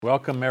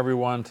Welcome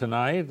everyone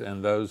tonight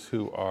and those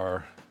who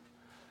are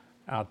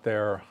out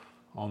there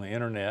on the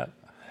internet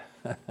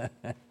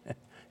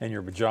in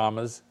your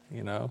pajamas,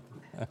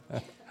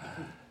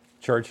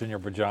 church in your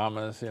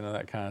pajamas,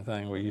 that kind of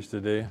thing we used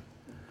to do.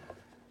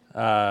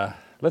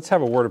 Let's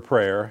have a word of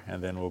prayer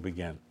and then we'll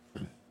begin.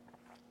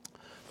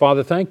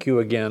 Father, thank you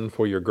again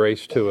for your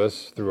grace to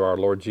us through our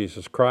Lord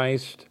Jesus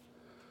Christ.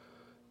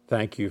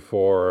 Thank you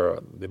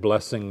for the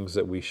blessings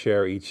that we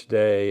share each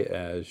day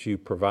as you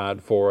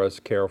provide for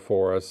us, care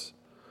for us.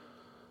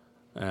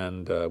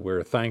 And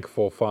we're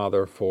thankful,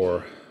 Father,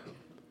 for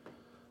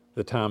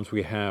the times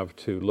we have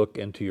to look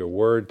into your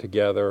word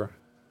together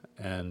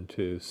and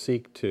to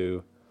seek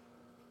to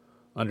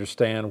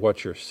understand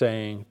what you're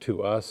saying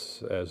to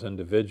us as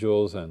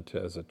individuals and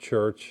as a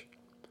church.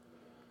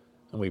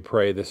 And we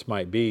pray this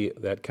might be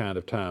that kind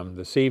of time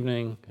this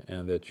evening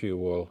and that you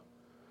will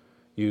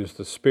use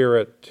the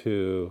Spirit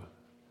to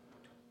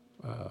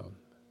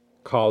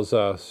cause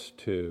us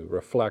to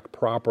reflect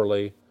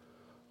properly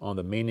on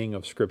the meaning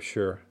of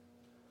Scripture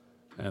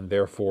and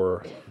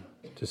therefore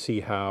to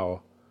see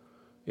how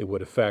it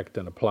would affect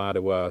and apply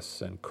to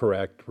us and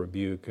correct,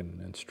 rebuke,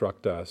 and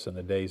instruct us in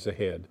the days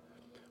ahead.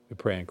 We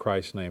pray in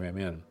Christ's name,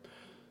 amen.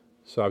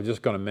 So I was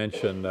just going to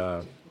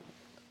mention,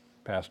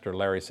 Pastor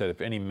Larry said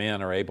if any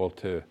men are able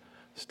to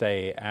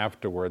stay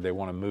afterward, they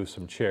want to move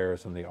some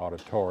chairs in the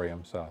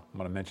auditorium. So I'm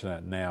going to mention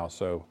that now,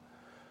 so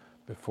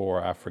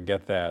before I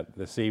forget that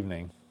this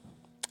evening.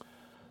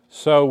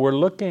 So we're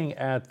looking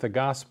at the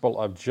Gospel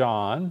of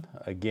John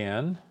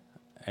again,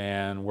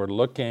 and we're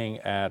looking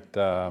at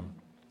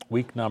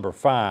week number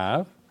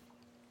 5.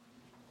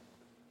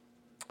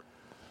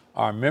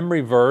 Our memory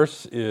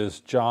verse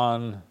is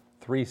John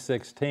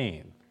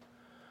 3:16.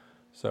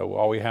 So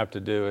all we have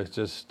to do is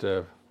just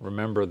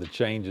remember the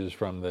changes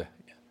from the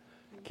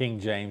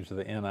King James to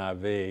the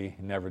NIV.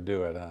 Never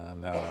do it.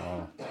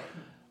 No.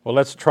 Well,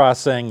 let's try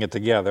saying it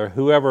together.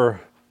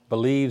 Whoever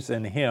believes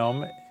in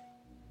him,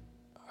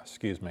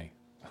 excuse me.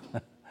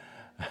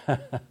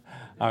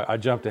 I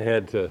jumped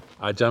ahead to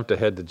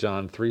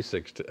John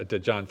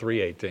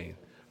 3:18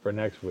 for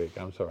next week.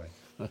 I'm sorry.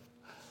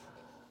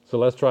 So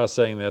let's try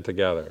saying that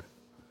together.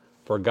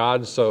 For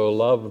God so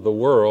loved the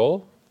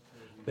world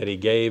that he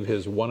gave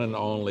his one and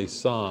only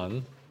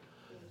Son,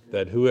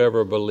 that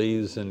whoever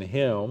believes in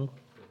him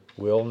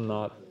will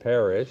not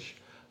perish,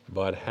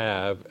 but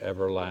have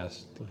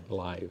everlasting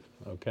life.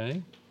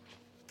 Okay?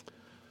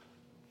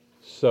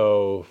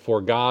 So, for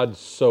God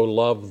so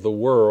loved the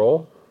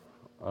world,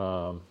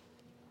 and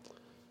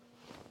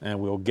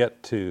we'll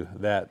get to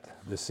that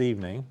this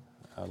evening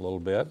a little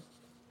bit.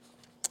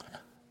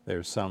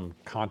 There's some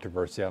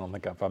controversy, I don't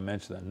think if I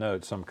mentioned the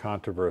notes, some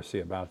controversy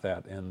about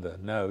that in the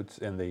notes,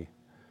 in the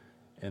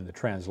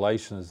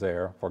translations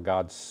there. For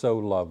God so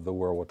loved the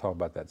world, we'll talk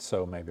about that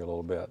so maybe a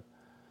little bit,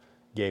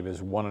 gave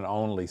his one and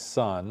only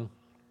Son,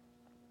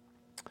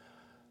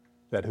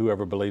 that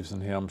whoever believes in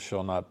him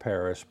shall not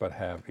perish but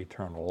have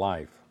eternal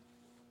life.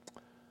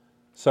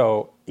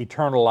 So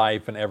eternal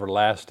life and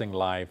everlasting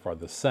life are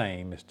the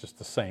same. It's just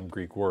the same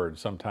Greek word.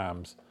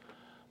 Sometimes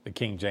the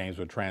King James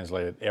would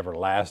translate it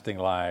everlasting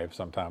life.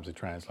 Sometimes they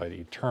translate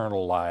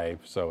eternal life.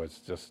 So it's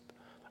just,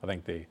 I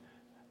think the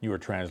newer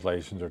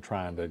translations are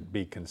trying to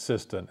be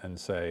consistent and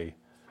say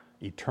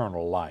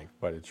eternal life,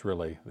 but it's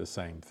really the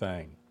same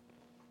thing.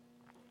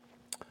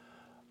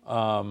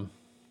 Our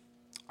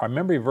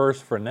memory verse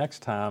for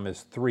next time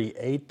is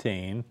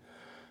 3:18.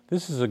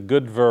 This is a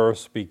good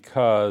verse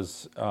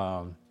because,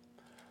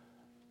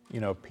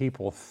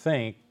 people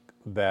think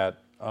that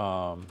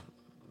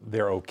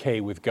they're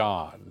okay with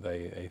God.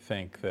 They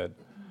think that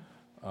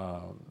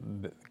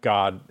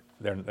God,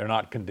 they're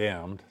not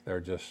condemned.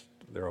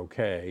 They're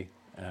okay.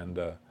 And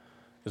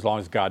as long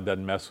as God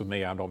doesn't mess with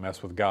me, I don't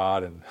mess with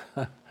God, and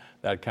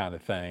that kind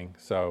of thing.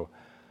 So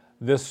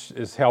this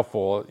is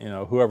helpful.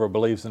 Whoever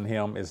believes in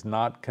him is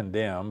not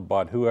condemned,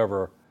 but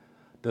whoever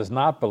does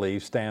not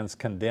believe stands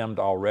condemned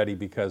already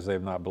because they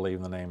have not believed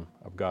in the name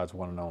of God's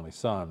one and only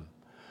Son.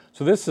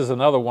 So this is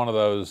another one of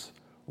those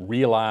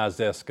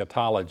realized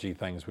eschatology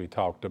things we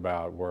talked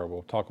about, where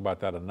we'll talk about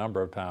that a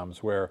number of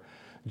times, where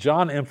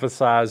John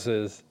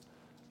emphasizes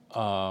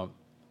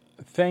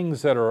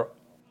things that are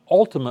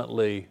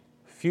ultimately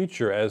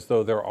future as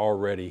though they're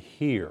already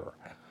here.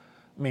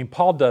 I mean,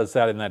 Paul does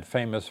that in that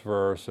famous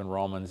verse in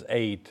Romans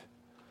 8,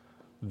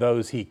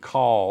 those he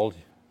called.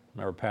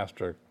 Remember,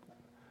 Pastor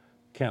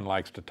Ken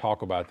likes to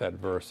talk about that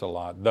verse a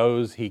lot.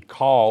 Those he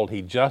called,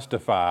 he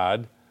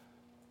justified.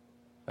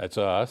 That's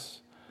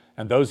us.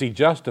 And those he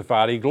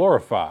justified, he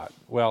glorified.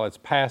 Well, it's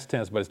past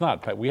tense, but it's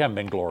not. We haven't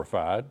been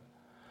glorified.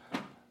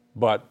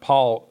 But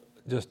Paul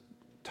just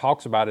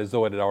talks about it as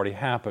though it had already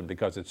happened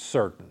because it's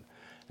certain.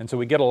 And so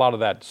we get a lot of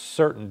that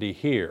certainty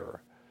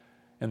here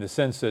in the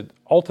sense that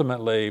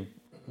ultimately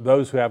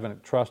those who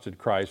haven't trusted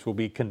Christ will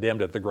be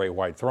condemned at the great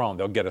white throne.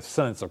 They'll get a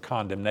sense of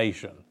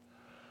condemnation.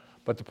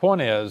 But the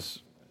point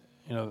is,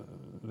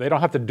 they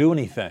don't have to do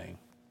anything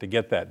to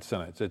get that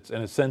sentence. It's,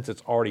 in a sense,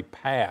 it's already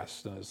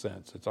passed, in a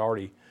sense.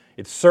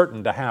 It's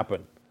certain to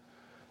happen.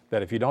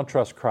 that if you don't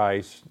trust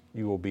Christ,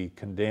 you will be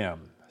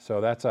condemned. So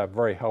that's a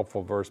very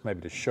helpful verse maybe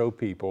to show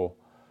people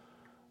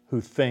who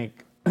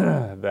think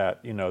that,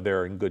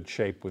 they're in good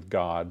shape with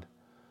God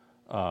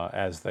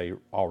as they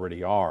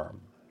already are,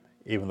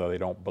 even though they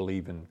don't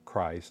believe in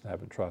Christ and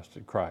haven't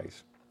trusted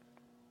Christ.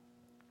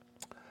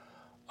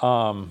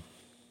 I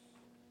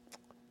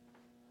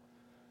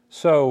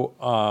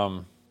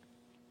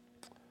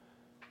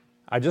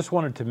just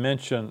wanted to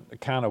mention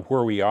kind of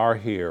where we are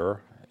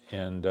here,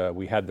 and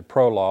we had the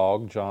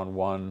prologue, John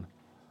 1,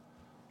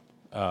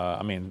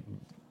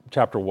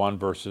 chapter 1,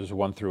 verses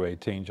 1 through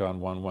 18, John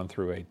 1, 1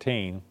 through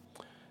 18.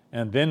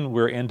 And then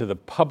we're into the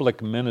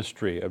public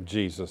ministry of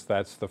Jesus.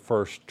 That's the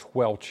first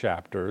 12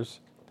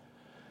 chapters.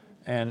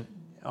 And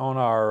on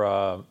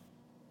our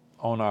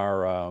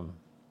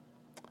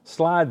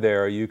slide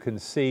there, you can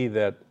see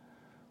that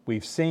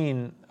we've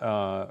seen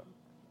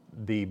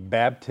the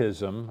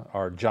baptism,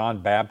 or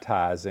John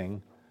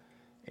baptizing,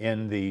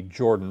 in the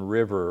Jordan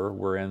River.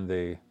 We're in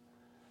the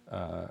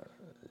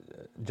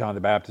John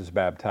the Baptist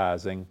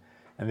baptizing.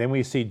 And then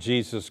we see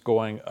Jesus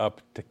going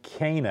up to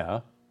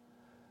Cana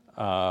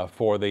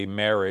for the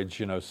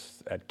marriage,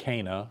 at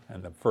Cana,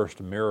 and the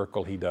first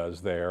miracle he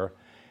does there.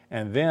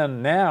 And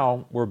then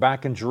now we're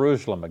back in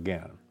Jerusalem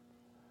again.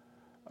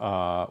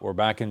 We're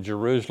back in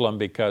Jerusalem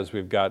because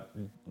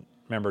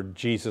remember,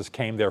 Jesus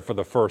came there for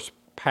the first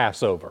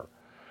Passover.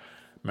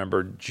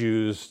 Remember,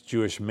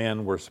 Jewish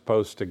men were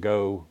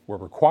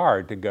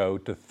required to go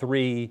to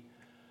 3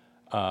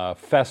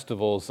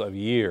 festivals a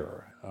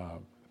year,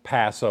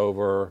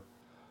 Passover,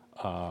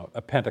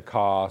 a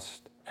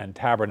Pentecost, and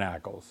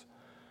Tabernacles.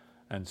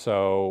 And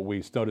so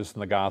we notice in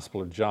the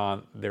Gospel of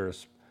John,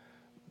 there's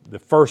the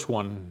first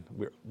one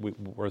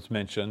was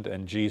mentioned,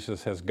 and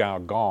Jesus has now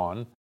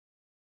gone.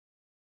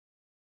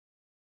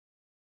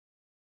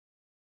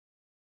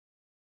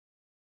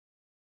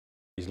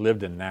 He's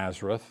lived in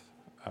Nazareth,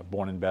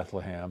 born in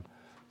Bethlehem.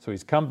 So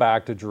he's come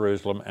back to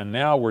Jerusalem, and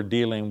now we're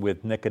dealing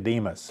with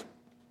Nicodemus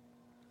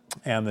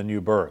and the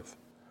new birth,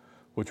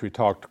 which we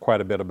talked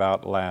quite a bit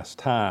about last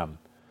time.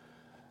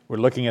 We're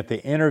looking at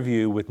the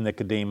interview with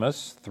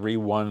Nicodemus,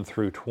 3:1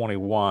 through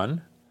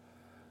 21.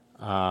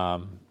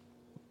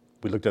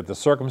 We looked at the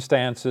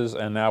circumstances,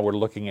 and now we're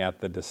looking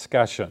at the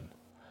discussion.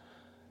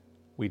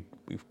 We've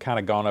kind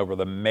of gone over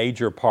the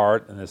major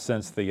part in the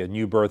sense the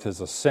new birth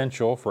is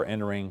essential for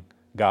entering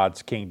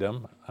God's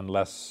kingdom.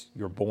 Unless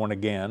you're born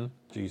again,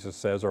 Jesus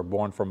says, or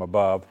born from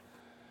above,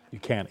 you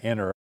can't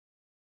enter.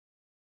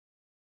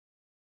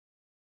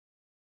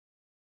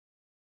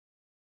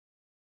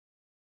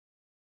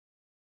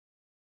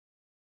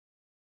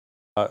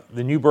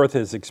 The new birth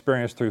is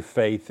experienced through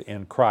faith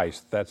in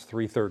Christ. That's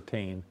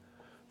 3:13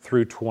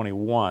 through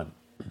 21.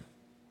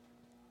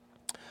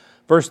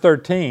 Verse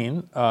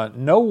 13,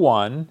 no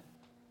one,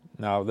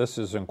 now this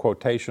is in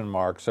quotation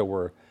marks,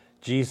 so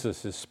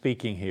Jesus is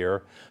speaking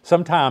here.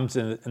 Sometimes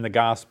in the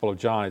Gospel of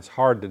John, it's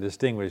hard to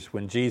distinguish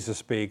when Jesus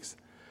speaks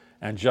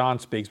and John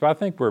speaks, but I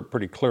think we're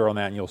pretty clear on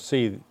that, and you'll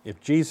see if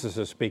Jesus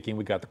is speaking,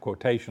 we got the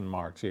quotation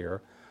marks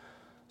here.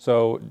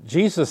 So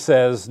Jesus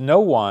says, no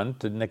one,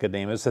 to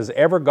Nicodemus, has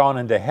ever gone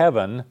into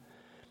heaven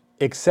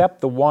except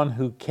the one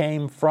who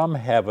came from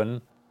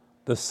heaven,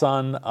 the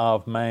Son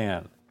of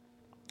Man.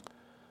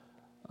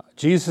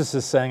 Jesus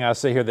is saying, I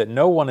say here, that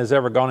no one has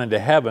ever gone into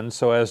heaven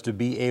so as to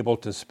be able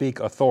to speak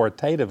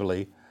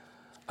authoritatively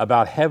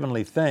about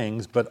heavenly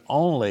things, but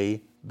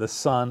only the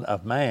Son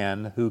of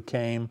Man who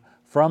came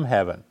from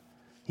heaven.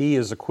 He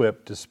is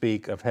equipped to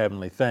speak of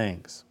heavenly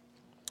things.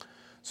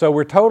 So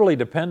we're totally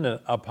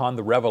dependent upon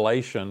the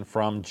revelation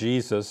from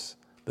Jesus,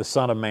 the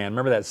Son of Man.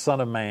 Remember that Son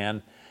of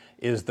Man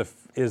is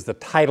the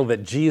title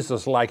that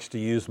Jesus likes to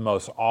use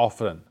most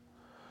often.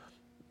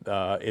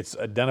 It's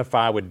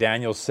identified with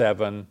Daniel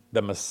 7.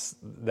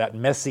 That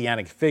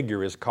messianic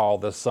figure is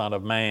called the Son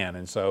of Man.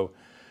 And so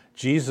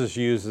Jesus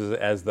uses it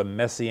as the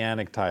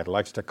messianic title,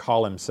 likes to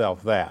call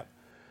himself that.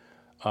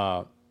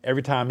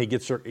 Every time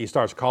he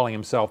starts calling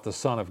himself the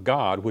Son of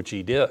God, which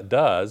he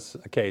does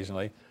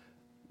occasionally,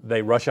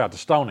 they rush out to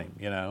stone him,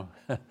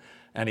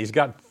 And he's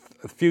got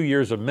a few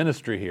years of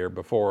ministry here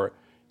before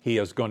he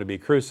is going to be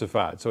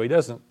crucified. So he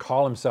doesn't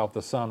call himself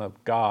the Son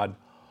of God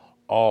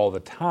all the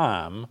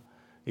time.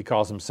 He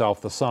calls himself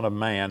the Son of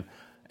Man.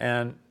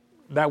 And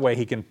that way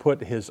he can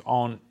put his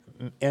own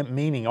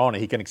meaning on it.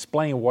 He can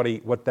explain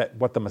what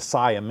the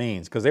Messiah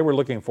means. Because they were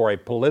looking for a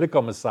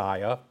political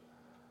Messiah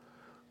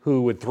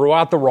who would throw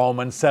out the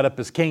Romans, set up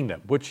his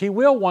kingdom, which he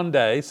will one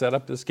day set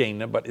up his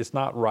kingdom, but it's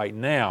not right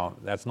now.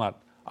 That's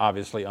not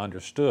obviously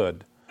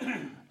understood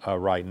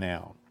right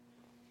now.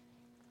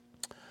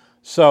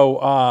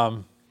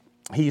 So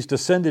he's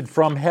descended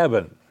from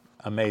heaven,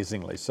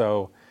 amazingly.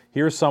 So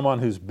here's someone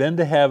who's been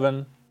to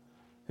heaven,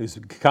 who's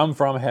come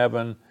from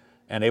heaven,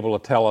 and able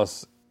to tell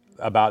us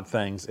about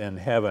things in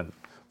heaven.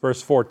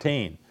 Verse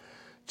 14,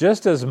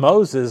 just as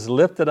Moses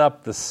lifted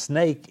up the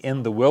snake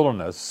in the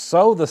wilderness,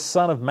 so the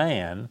Son of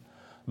Man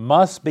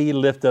must be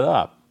lifted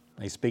up.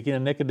 He's speaking to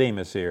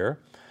Nicodemus here,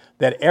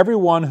 that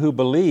everyone who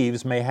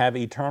believes may have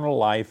eternal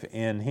life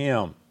in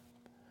him.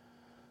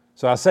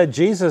 So I said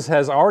Jesus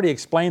has already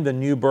explained the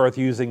new birth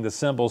using the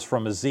symbols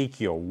from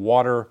Ezekiel,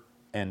 water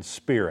and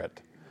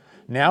spirit.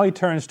 Now he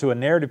turns to a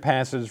narrative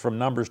passage from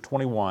Numbers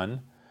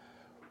 21,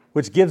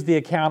 which gives the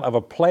account of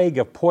a plague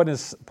of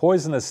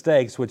poisonous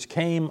snakes which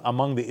came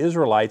among the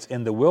Israelites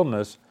in the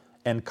wilderness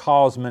and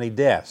caused many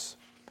deaths.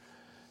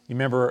 You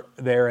remember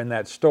there in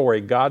that story,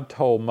 God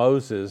told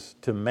Moses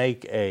to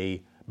make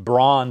a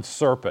bronze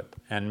serpent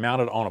and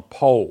mount it on a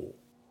pole,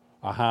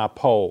 a high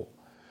pole.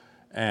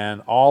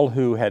 And all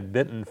who had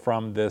bitten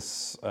from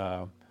this,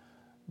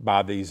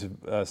 by these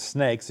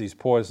snakes, these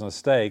poisonous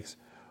snakes,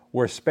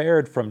 were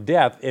spared from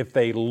death if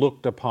they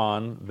looked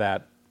upon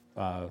that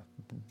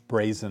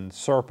brazen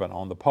serpent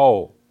on the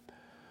pole.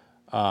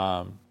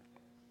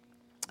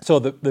 So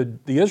the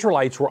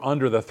Israelites were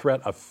under the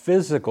threat of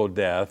physical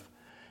death,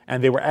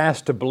 and they were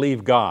asked to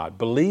believe God.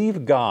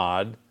 Believe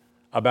God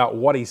about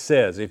what He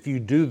says. If you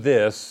do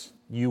this,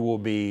 you will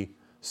be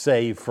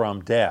saved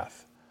from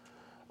death.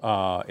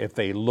 If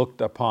they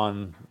looked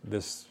upon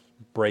this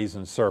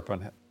brazen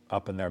serpent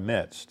up in their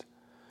midst.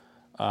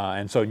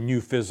 And so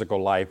new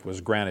physical life was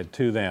granted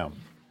to them.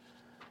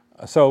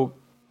 So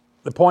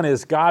the point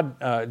is,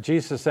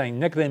 Jesus is saying,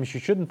 Nicodemus, you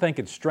shouldn't think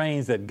it's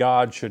strange that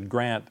God should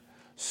grant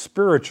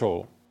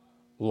spiritual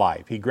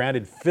life. He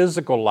granted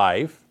physical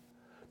life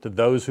to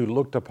those who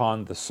looked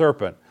upon the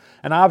serpent.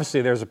 And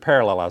obviously there's a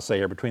parallel, I'll say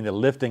here, between the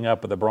lifting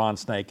up of the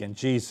bronze snake and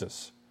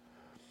Jesus.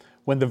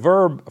 When the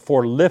verb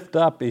for lift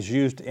up is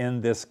used in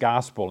this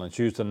gospel, and it's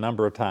used a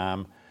number of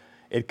times,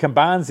 it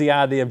combines the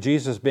idea of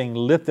Jesus being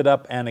lifted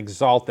up and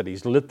exalted.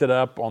 He's lifted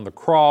up on the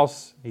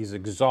cross, He's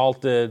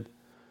exalted,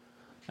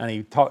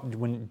 and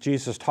when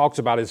Jesus talks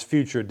about His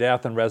future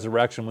death and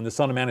resurrection, when the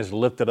Son of Man is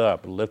lifted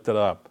up.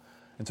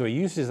 And so He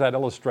uses that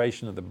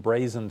illustration of the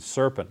brazen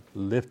serpent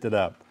lifted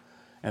up.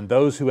 And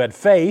those who had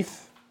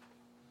faith,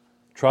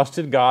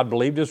 trusted God,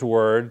 believed His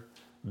word,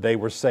 they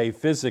were saved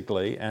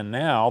physically. And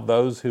now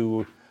those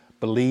who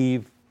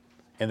believe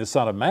in the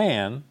Son of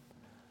Man,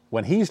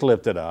 when He's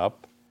lifted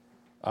up,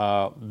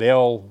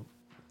 they'll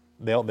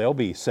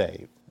be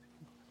saved.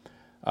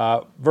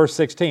 Verse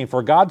 16,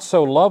 for God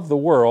so loved the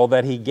world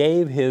that He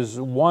gave His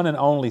one and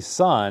only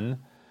Son,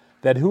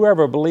 that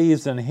whoever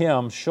believes in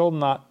Him shall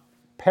not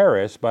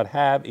perish but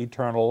have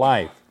eternal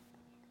life.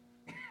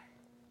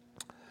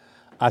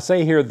 I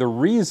say here the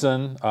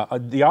reason,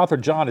 the author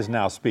John is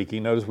now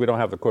speaking. Notice we don't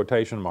have the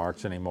quotation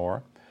marks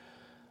anymore.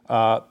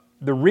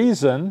 The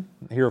reason,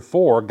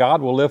 herefore,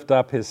 God will lift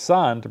up His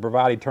Son to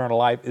provide eternal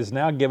life is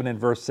now given in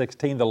verse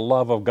 16, the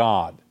love of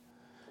God.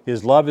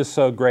 His love is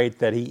so great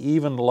that He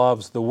even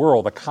loves the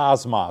world, the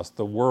cosmos,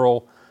 the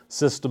world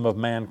system of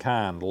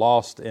mankind,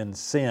 lost in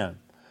sin.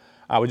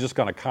 I was just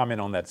going to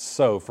comment on that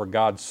for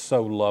God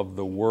so loved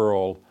the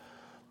world.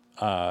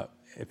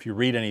 If you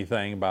read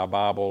anything by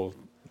Bible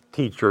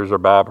teachers or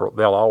Bible,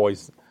 they'll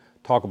always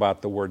talk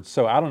about the word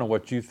so. I don't know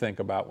what you think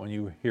about when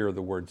you hear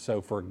the word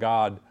so. For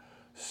God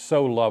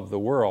so loved the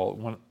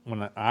world.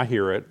 When I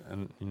hear it,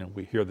 and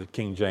we hear the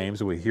King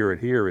James, and we hear it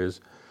here, is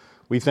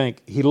we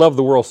think He loved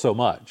the world so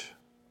much.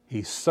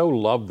 He so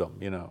loved them,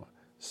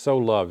 so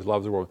loves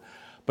the world.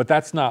 But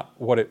that's not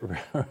what it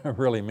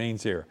really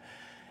means here.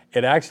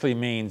 It actually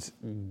means,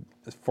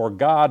 for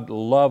God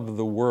loved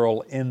the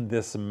world in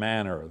this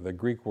manner. The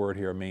Greek word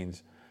here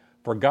means,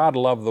 for God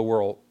loved the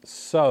world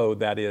so,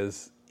 that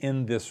is,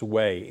 in this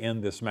way,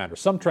 in this manner.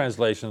 Some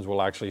translations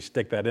will actually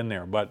stick that in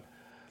there, but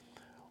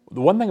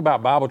the one thing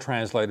about Bible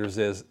translators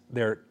is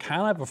they're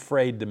kind of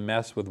afraid to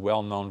mess with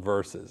well-known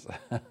verses.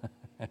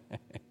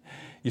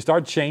 You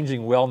start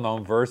changing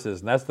well-known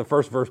verses, and that's the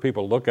first verse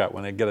people look at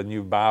when they get a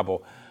new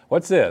Bible.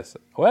 What's this?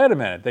 Wait a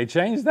minute, they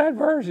changed that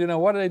verse?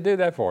 What do they do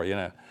that for?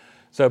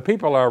 So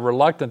people are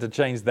reluctant to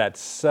change that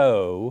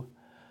so.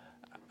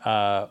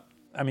 I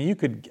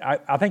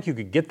think you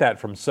could get that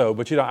from so,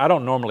 but I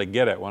don't normally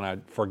get it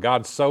for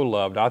God so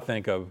loved, I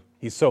think of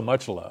He's so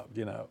much loved,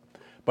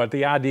 But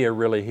the idea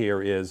really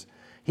here is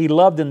He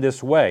loved in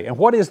this way. And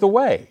what is the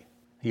way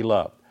He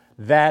loved?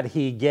 That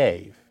He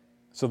gave.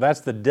 So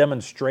that's the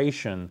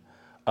demonstration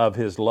of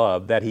His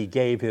love, that He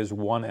gave His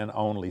one and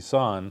only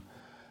Son,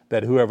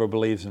 that whoever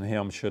believes in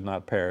Him should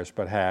not perish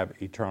but have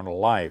eternal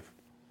life.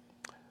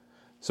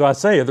 So I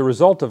say, the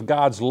result of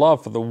God's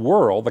love for the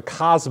world, the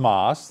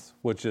cosmos,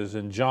 which is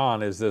in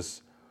John is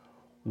this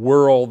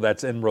world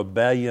that's in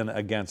rebellion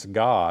against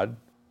God.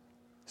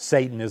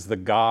 Satan is the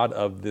god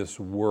of this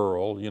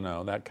world,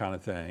 that kind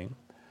of thing.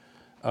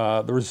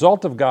 The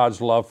result of God's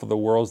love for the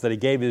world is that He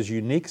gave His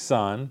unique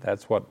Son,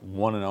 that's what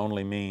one and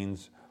only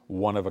means,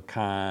 one of a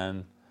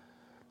kind,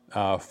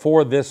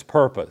 for this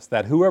purpose,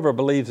 that whoever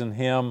believes in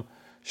Him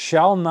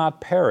shall not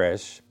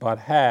perish but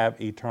have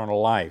eternal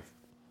life.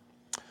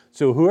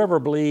 So whoever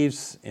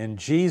believes in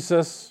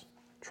Jesus,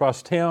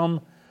 trust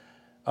Him,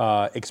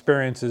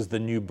 experiences the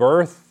new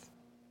birth.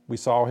 We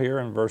saw here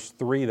in verse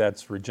 3,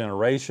 that's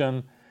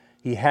regeneration.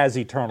 He has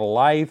eternal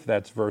life,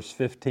 that's verse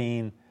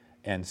 15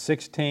 and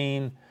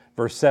 16.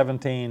 Verse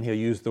 17, he'll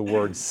use the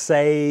word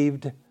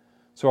saved.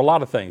 So a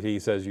lot of things. He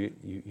says you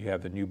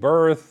have the new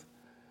birth,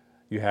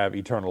 you have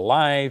eternal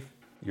life,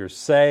 you're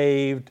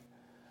saved,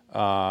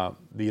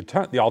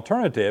 The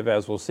alternative,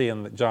 as we'll see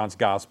in John's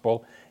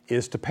gospel,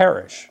 is to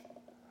perish.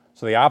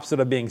 So the opposite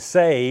of being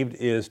saved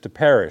is to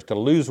perish, to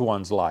lose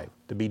one's life,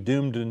 to be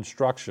doomed to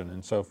destruction,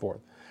 and so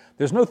forth.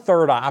 There's no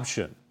third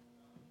option.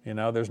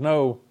 There's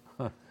no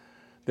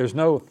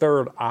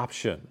third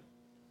option.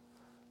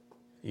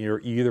 You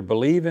either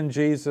believe in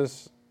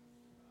Jesus,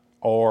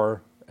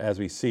 or, as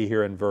we see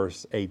here in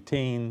verse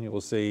 18, you will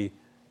see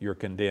you're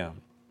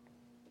condemned.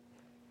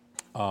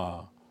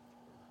 I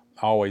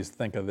always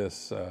think of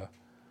this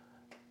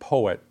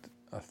poet,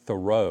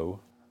 Thoreau.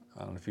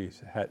 I don't know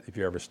if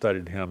you ever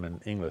studied him in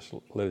English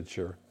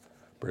literature,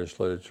 British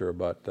literature,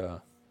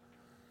 but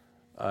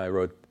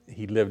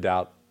he lived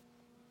out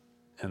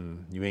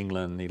in New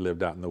England. He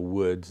lived out in the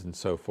woods and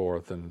so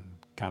forth, and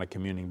kind of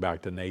communing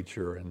back to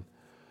nature. And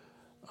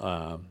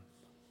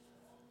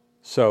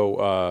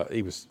so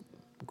he was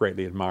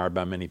greatly admired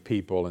by many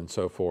people and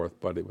so forth.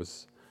 But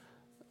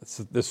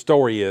the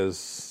story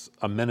is,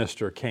 a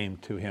minister came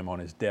to him on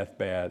his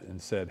deathbed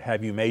and said,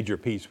 "Have you made your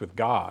peace with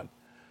God?"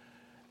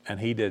 And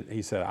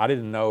he said, "I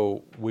didn't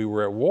know we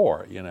were at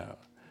war."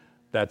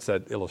 That's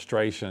that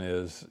illustration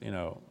is,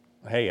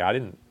 hey,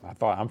 I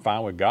thought I'm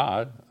fine with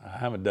God. I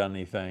haven't done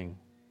anything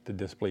to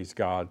displease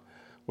God.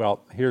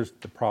 Well, here's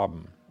the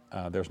problem.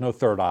 There's no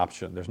third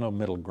option. There's no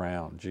middle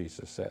ground,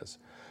 Jesus says.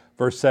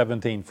 Verse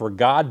 17, "For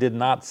God did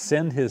not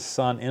send his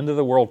Son into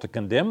the world to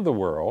condemn the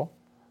world,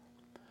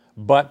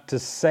 but to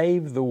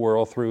save the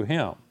world through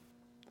him."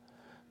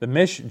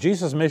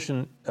 Jesus'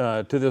 mission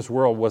to this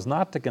world was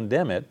not to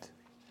condemn it.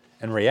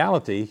 In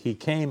reality, he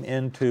came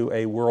into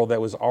a world that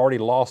was already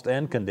lost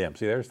and condemned.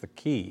 See, there's the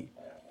key.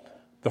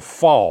 The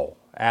fall.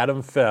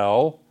 Adam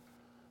fell.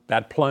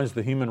 That plunged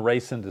the human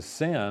race into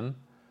sin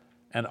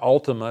and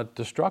ultimate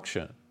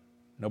destruction.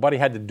 Nobody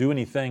had to do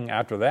anything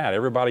after that.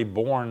 Everybody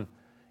born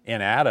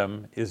in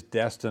Adam is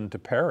destined to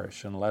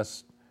perish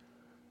unless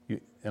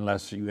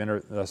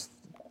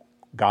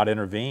God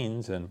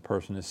intervenes and a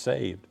person is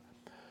saved.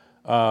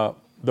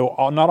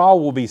 Though not all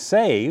will be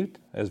saved,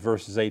 as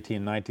verses 18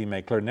 and 19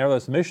 make clear,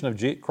 nevertheless, the mission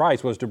of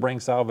Christ was to bring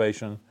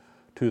salvation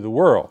to the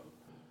world.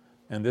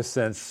 In this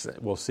sense,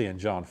 we'll see in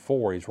John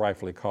 4, he's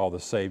rightfully called the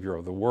Savior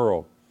of the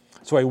world.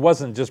 So he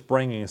wasn't just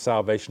bringing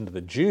salvation to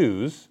the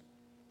Jews.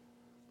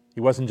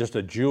 He wasn't just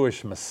a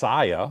Jewish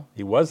Messiah.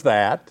 He was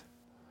that.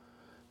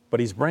 But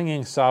he's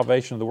bringing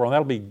salvation to the world.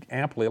 And that'll be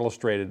amply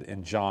illustrated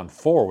in John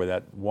 4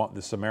 with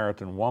the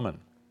Samaritan woman.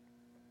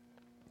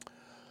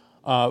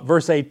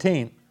 Verse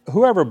 18,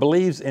 "Whoever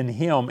believes in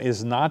him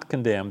is not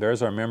condemned."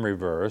 There's our memory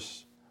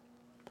verse.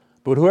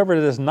 "But whoever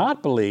does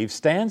not believe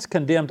stands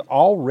condemned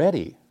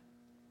already,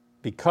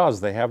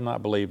 because they have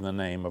not believed in the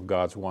name of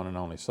God's one and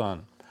only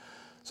Son."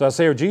 So I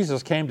say,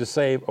 Jesus came to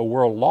save a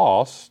world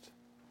lost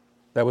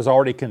that was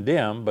already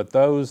condemned, but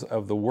those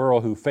of the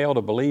world who fail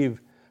to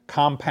believe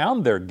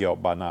compound their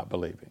guilt by not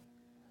believing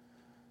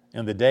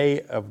in the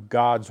day of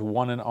God's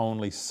one and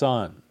only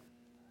Son.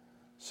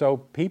 So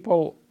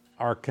people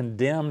are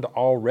condemned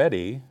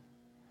already,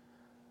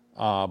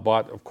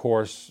 but of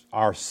course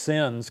our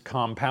sins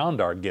compound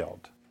our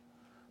guilt.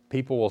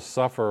 People will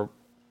suffer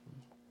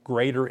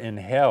greater in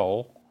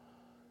hell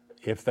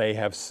if they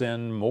have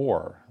sinned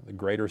more, the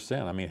greater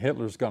sin. I mean,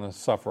 Hitler's going to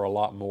suffer a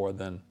lot more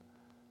than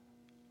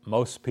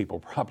most people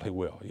probably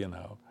will,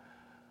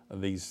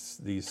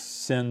 These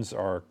sins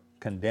are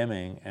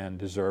condemning and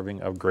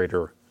deserving of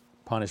greater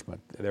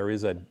punishment.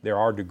 There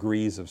are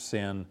degrees of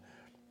sin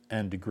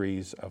and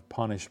degrees of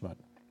punishment.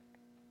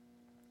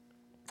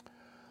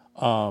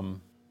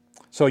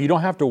 So you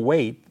don't have to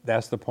wait,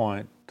 that's the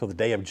point, till the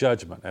day of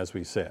judgment, as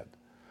we said.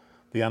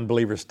 The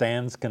unbeliever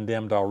stands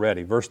condemned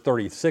already. Verse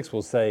 36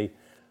 will say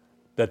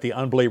that the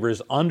unbeliever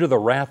is under the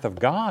wrath of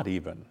God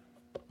even,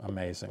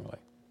 amazingly.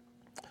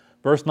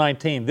 Verse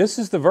 19, "This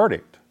is the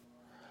verdict.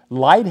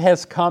 Light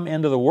has come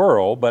into the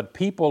world, but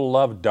people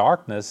love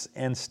darkness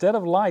instead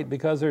of light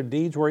because their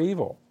deeds were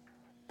evil.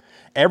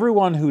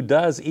 Everyone who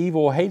does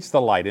evil hates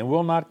the light and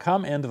will not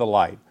come into the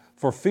light,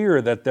 for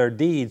fear that their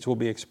deeds will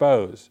be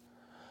exposed.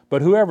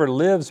 But whoever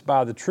lives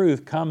by the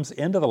truth comes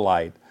into the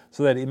light,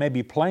 so that it may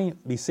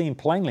be seen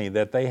plainly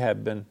that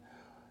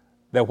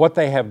what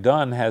they have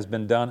done has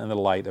been done in the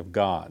light of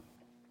God."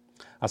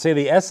 I say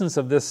the essence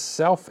of this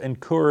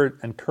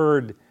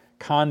self-incurred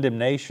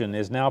condemnation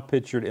is now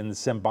pictured in the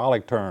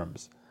symbolic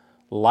terms,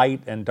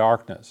 light and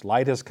darkness.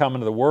 Light has come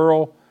into the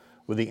world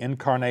with the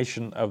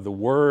incarnation of the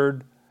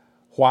Word.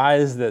 Why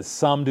is it that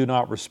some do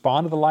not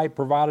respond to the light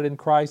provided in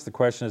Christ? The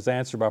question is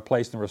answered by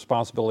placing the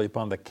responsibility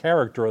upon the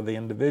character of the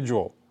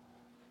individual.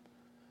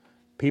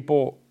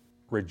 People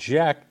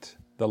reject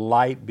the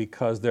light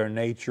because their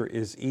nature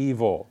is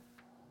evil.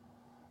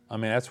 I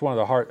mean, that's one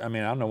of the I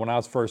don't know, when I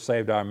was first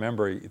saved, I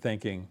remember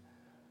thinking,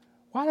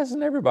 why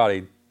doesn't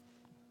everybody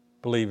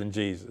believe in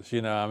Jesus?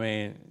 You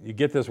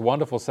get this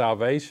wonderful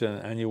salvation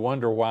and you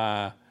wonder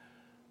why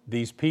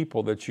these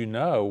people that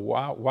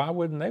why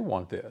wouldn't they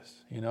want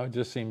this? It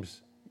just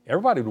seems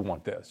everybody would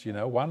want this.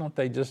 Why don't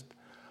they just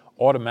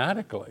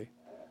automatically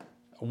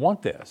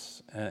want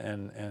this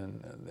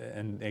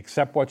and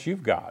accept what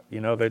you've got?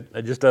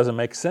 That just doesn't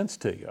make sense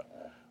to you.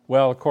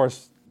 Well, of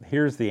course,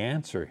 here's the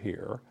answer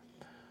here,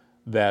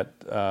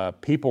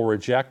 that people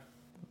reject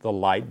the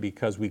light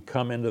because we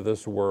come into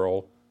this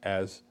world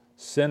as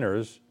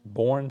sinners,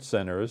 born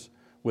sinners,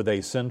 with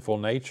a sinful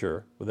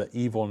nature, with an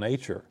evil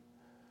nature.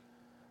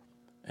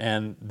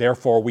 And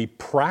therefore we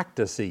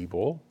practice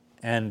evil,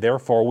 and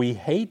therefore we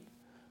hate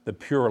the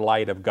pure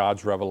light of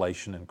God's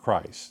revelation in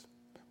Christ.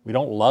 We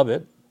don't love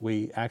it,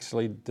 we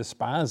actually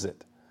despise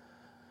it.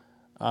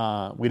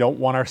 We don't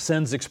want our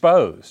sins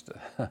exposed.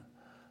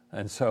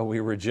 And so we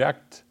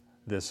reject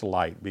this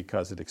light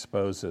because it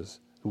exposes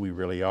who we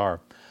really are.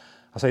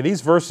 I say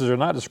these verses are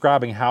not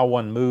describing how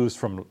one moves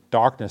from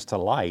darkness to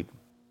light,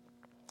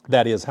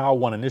 that is, how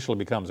one initially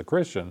becomes a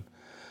Christian,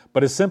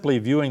 but is simply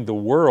viewing the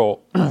world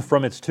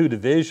from its two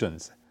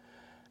divisions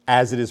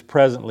as it is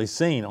presently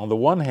seen. On the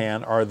one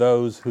hand are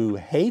those who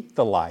hate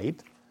the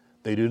light.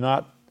 They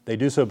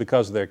do so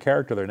because of their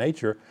character, their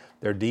nature.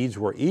 Their deeds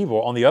were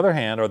evil. On the other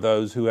hand are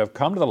those who have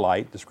come to the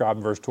light, described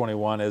in verse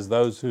 21 as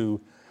those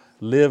who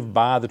live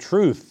by the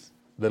truth,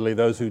 literally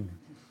those who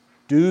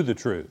do the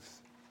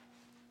truth.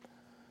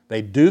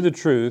 They do the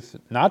truth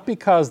not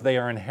because they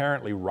are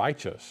inherently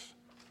righteous.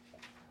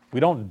 We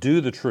don't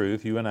do the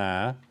truth, you and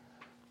I.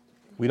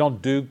 We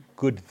don't do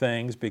good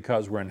things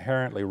because we're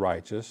inherently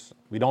righteous.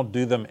 We don't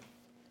do them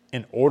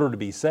in order to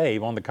be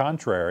saved. On the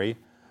contrary,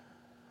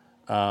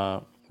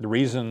 the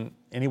reason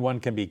anyone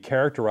can be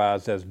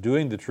characterized as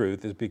doing the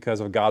truth is because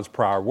of God's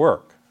prior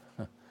work.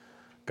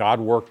 God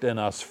worked in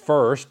us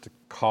first,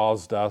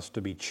 caused us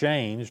to be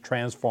changed,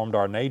 transformed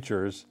our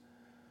natures,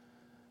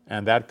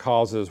 and that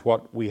causes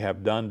what we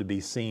have done to be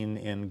seen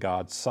in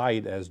God's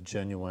sight as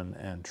genuine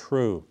and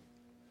true.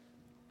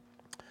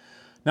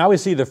 Now we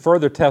see the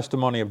further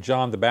testimony of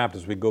John the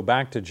Baptist. We go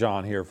back to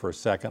John here for a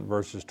second,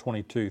 verses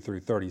 22 through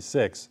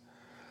 36.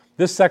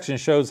 This section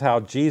shows how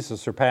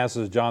Jesus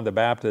surpasses John the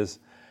Baptist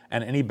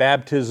and any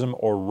baptism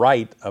or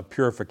rite of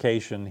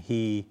purification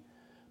he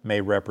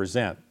may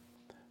represent.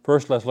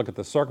 First, let's look at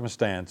the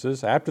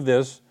circumstances. After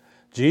this,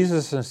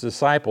 Jesus and his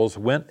disciples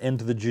went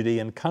into the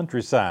Judean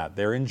countryside.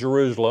 They're in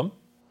Jerusalem.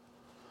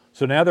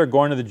 So now they're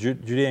going to the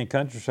Judean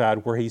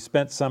countryside where he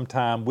spent some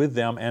time with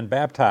them and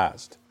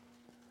baptized.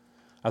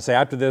 I say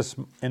after this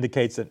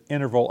indicates an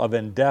interval of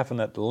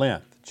indefinite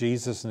length.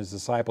 Jesus and his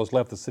disciples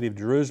left the city of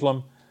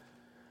Jerusalem,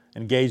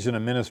 engaged in a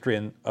ministry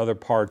in other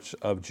parts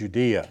of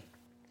Judea.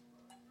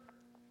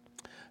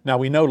 Now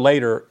we know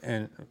later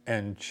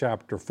in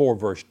chapter 4,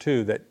 verse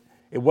 2, that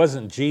it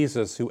wasn't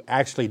Jesus who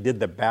actually did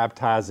the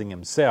baptizing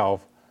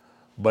himself,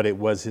 but it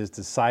was his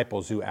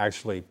disciples who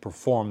actually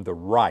performed the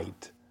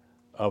rite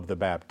of the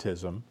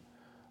baptism.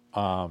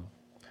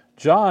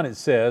 John, it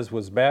says,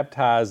 was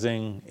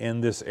baptizing in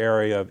this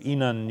area of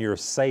Enon near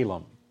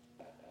Salem.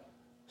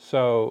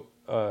 So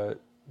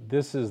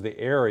this is the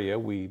area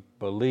we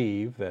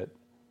believe that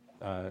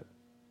that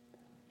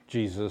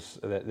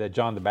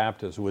John the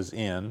Baptist was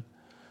in.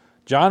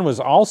 John was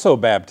also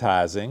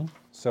baptizing,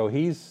 so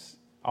he's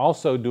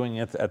also doing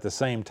it at the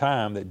same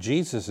time that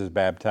Jesus is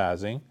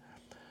baptizing,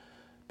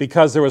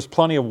 because there was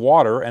plenty of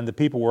water and the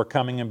people were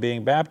coming and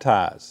being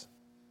baptized.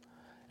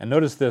 And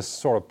notice this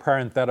sort of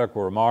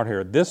parenthetical remark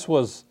here. This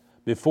was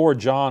before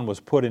John was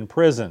put in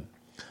prison.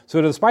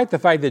 So despite the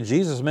fact that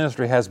Jesus'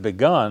 ministry has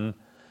begun,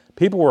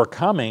 people were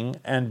coming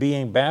and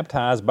being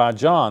baptized by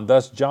John.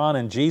 Thus, John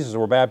and Jesus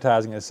were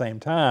baptizing at the same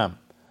time.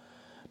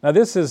 Now,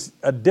 this is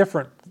a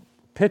different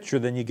picture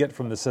than you get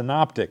from the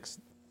synoptics.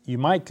 You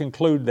might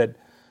conclude that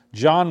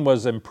John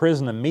was in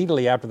prison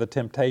immediately after the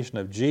temptation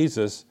of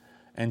Jesus,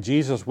 and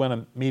Jesus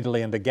went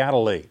immediately into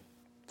Galilee.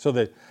 So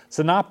the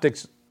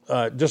synoptics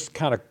just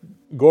kind of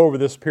go over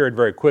this period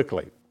very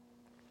quickly.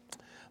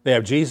 They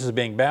have Jesus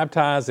being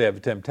baptized, they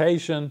have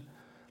temptation,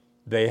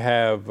 they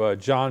have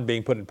John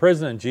being put in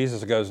prison, and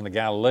Jesus goes into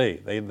Galilee.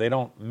 They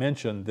don't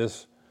mention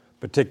this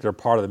particular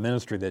part of the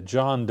ministry that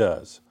John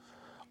does.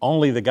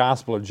 Only the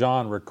Gospel of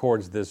John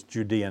records this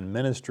Judean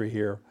ministry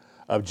here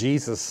of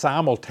Jesus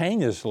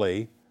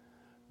simultaneously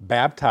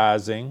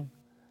baptizing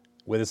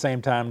with the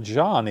same time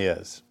John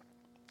is.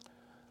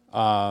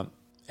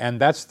 And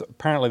that's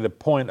apparently the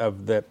point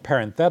of the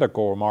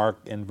parenthetical remark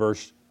in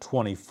verse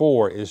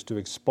 24, is to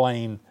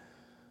explain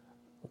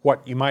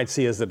what you might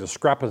see as the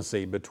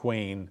discrepancy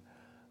between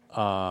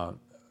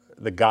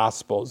the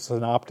Gospels,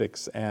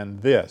 synoptics,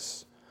 and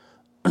this.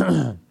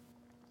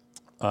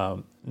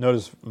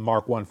 Notice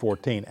Mark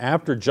 1:14.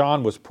 After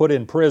John was put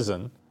in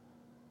prison,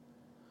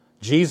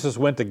 Jesus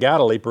went to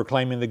Galilee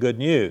proclaiming the good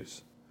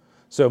news.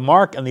 So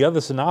Mark and the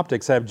other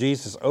synoptics have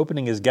Jesus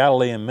opening his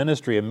Galilean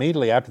ministry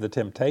immediately after the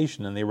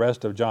temptation and the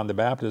arrest of John the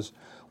Baptist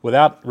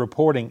without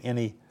reporting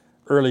any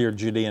earlier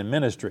Judean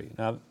ministry.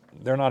 Now,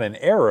 they're not in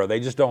error, they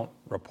just don't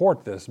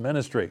report this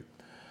ministry.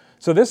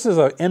 So this is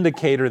an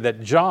indicator that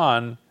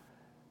John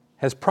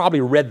has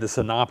probably read the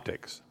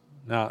synoptics.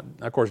 Now,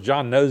 of course,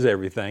 John knows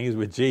everything, he's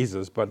with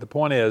Jesus, but the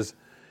point is,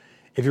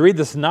 if you read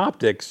the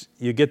synoptics,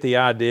 you get the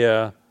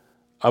idea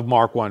of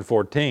Mark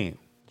 1:14.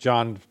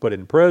 John's put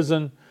in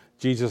prison,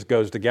 Jesus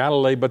goes to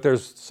Galilee, but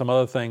there's some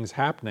other things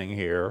happening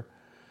here.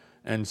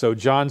 And so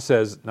John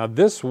says, now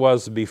this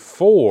was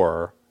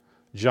before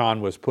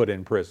John was put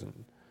in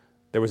prison.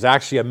 There was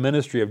actually a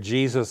ministry of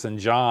Jesus and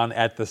John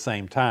at the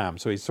same time.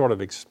 So he's sort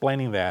of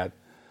explaining that.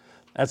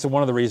 That's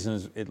one of the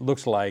reasons it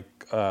looks like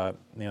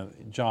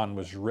John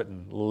was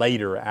written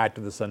later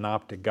after the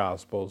Synoptic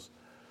Gospels,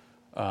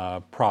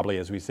 probably,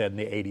 as we said, in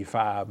the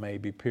 85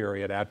 maybe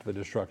period after the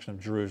destruction of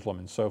Jerusalem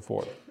and so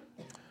forth.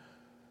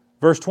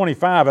 Verse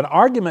 25, an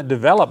argument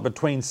developed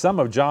between some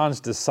of John's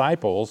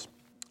disciples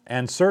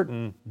and a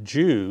certain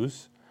Jew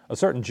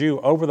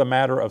over the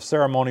matter of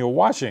ceremonial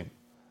washing.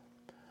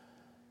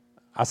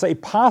 I say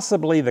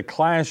possibly the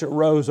clash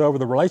arose over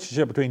the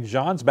relationship between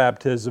John's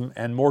baptism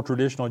and more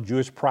traditional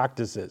Jewish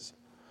practices,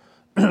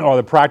 or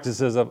the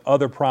practices of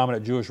other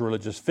prominent Jewish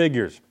religious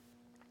figures.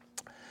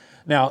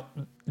 Now,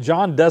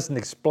 John doesn't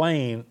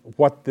explain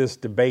what this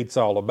debate's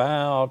all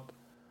about,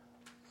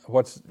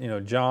 what's,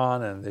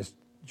 John and this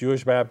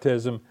Jewish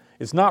baptism.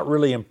 It's not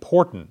really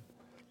important.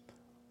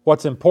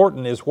 What's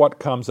important is what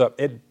comes up.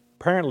 It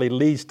apparently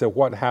leads to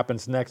what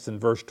happens next in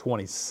verse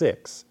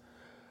 26.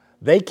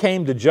 They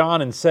came to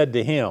John and said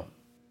to him,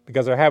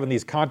 because they're having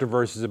these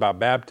controversies about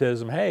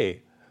baptism,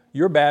 hey,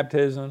 your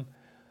baptism,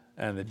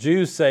 and the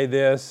Jews say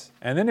this,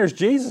 and then there's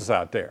Jesus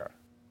out there.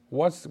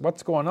 What's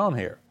going on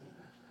here?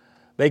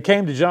 They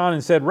came to John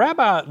and said,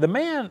 Rabbi, the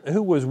man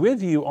who was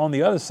with you on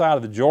the other side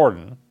of the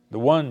Jordan, the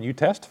one you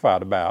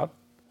testified about,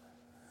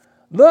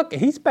 look,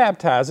 he's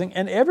baptizing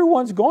and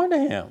everyone's going to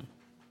him.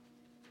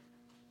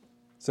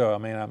 So,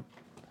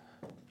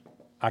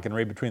 I can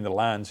read between the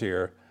lines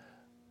here.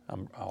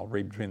 I'll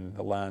read between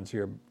the lines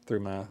here through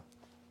my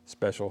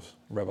special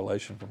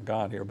revelation from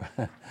God here.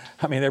 But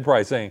they're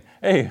probably saying,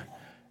 hey,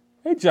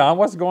 John,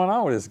 what's going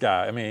on with this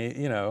guy?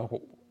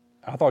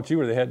 I thought you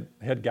were the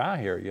head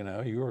guy here.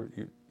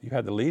 You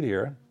had the lead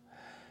here.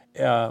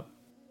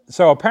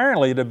 So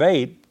apparently, the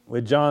debate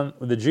with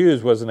the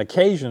Jews was an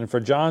occasion for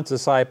John's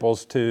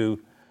disciples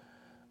to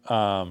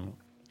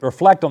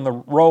reflect on the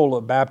role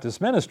of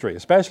Baptist ministry,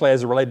 especially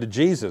as it related to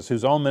Jesus,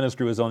 whose own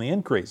ministry was on the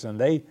increase, and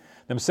they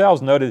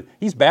themselves noted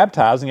he's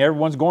baptizing,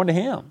 everyone's going to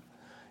him.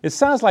 It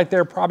sounds like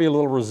they're probably a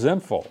little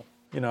resentful.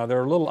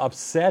 They're a little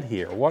upset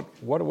here.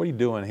 What are you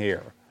doing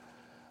here?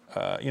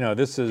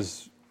 This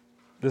is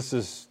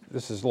a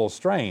little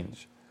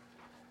strange.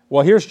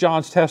 Well, here's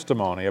John's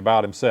testimony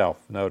about himself.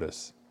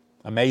 Notice,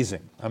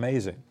 amazing.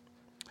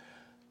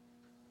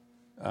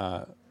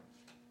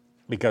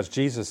 Because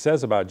Jesus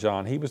says about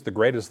John, he was the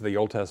greatest of the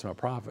Old Testament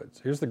prophets.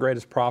 Here's the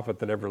greatest prophet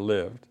that ever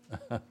lived.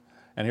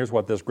 And here's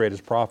what this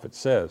greatest prophet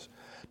says.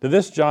 To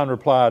this, John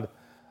replied,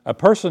 a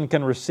person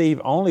can receive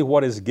only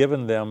what is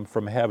given them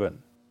from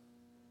heaven.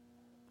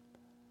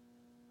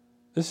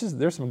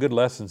 There's some good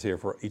lessons here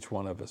for each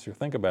one of us. Here,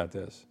 think about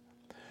this.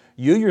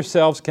 You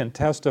yourselves can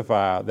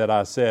testify that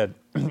I said,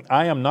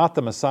 I am not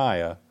the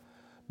Messiah,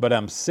 but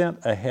am sent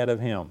ahead of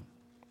him.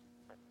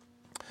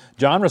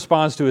 John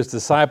responds to his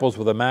disciples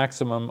with a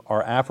maximum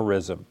or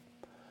aphorism.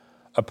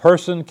 A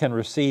person can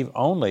receive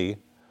only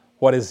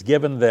what is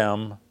given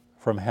them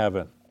from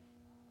heaven.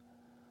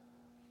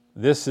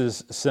 This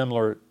is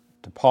similar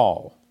to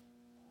Paul.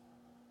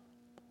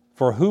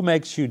 For who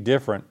makes you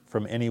different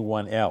from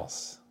anyone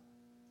else?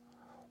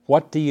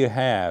 What do you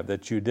have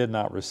that you did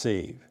not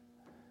receive?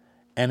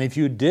 And if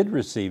you did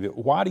receive it,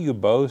 why do you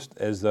boast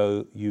as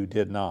though you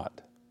did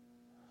not?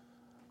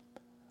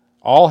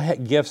 All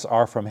gifts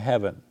are from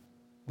heaven,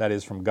 that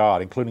is from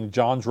God, including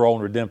John's role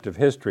in redemptive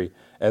history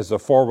as the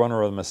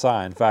forerunner of the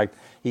Messiah. In fact,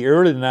 he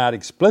earlier denied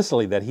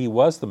explicitly that he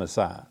was the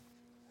Messiah.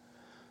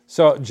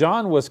 So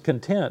John was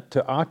content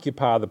to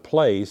occupy the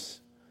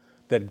place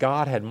that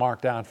God had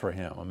marked out for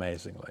him,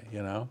 amazingly,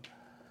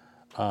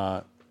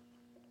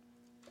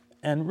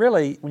 And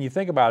really, when you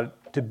think about it,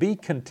 to be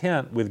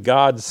content with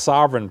God's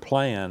sovereign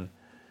plan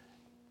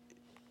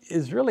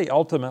is really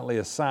ultimately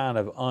a sign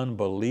of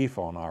unbelief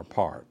on our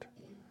part.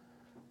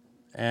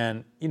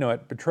 And,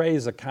 it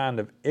betrays a kind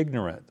of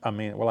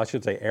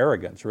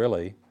arrogance,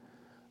 really,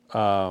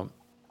 that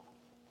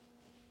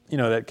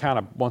kind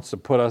of wants to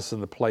put us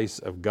in the place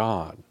of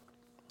God.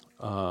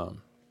 I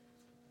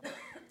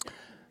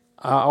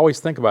always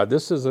think about it.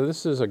 This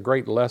is a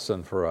great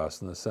lesson for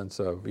us in the sense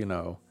of,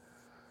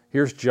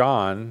 here's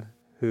John,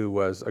 who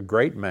was a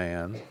great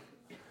man,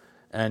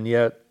 and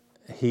yet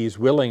he's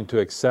willing to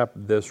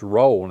accept this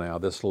role now,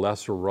 this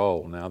lesser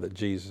role, now that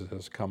Jesus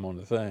has come on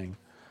the thing.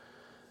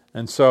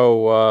 And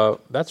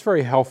so that's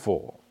very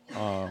helpful.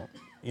 As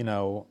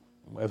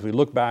we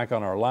look back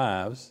on our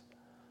lives,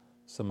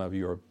 some of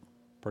you are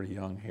pretty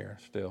young here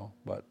still,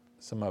 but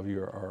some of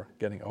you are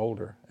getting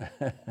older.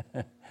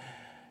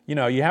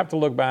 You have to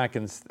look back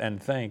and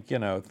think,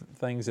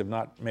 things have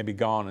not maybe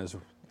gone as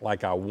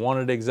like I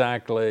wanted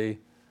exactly,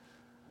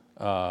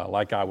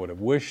 like I would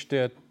have wished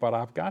it, but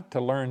I've got to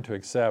learn to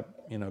accept,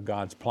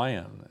 God's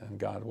plan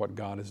and what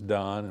God has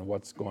done and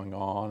what's going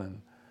on,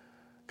 and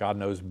God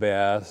knows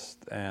best,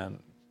 and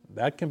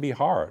that can be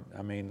hard.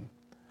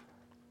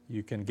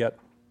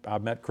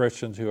 I've met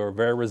Christians who are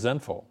very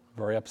resentful,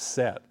 very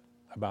upset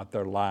about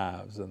their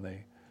lives, and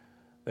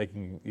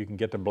you can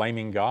get to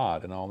blaming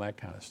God and all that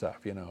kind of stuff,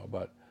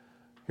 But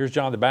here's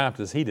John the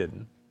Baptist, he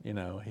didn't.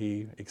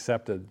 he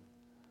accepted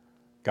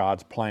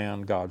God's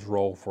plan, God's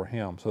role for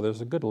him. So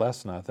there's a good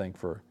lesson, I think,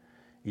 for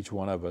each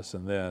one of us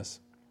in this.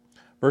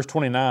 Verse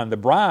 29, the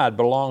bride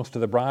belongs to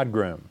the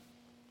bridegroom.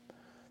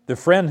 The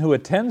friend who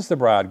attends the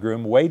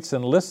bridegroom waits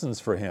and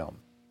listens for him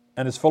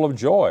and is full of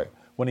joy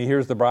when he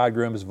hears the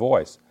bridegroom's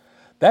voice.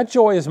 That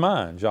joy is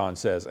mine, John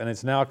says, and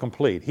it's now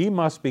complete. He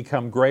must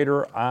become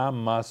greater, I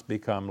must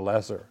become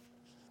lesser.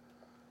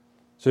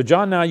 So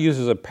John now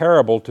uses a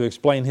parable to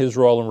explain his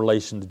role in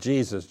relation to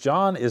Jesus.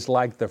 John is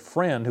like the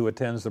friend who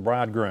attends the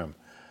bridegroom,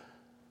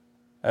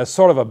 as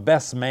sort of a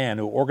best man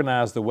who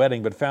organized the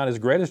wedding but found his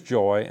greatest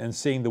joy in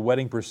seeing the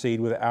wedding proceed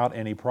without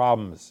any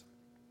problems.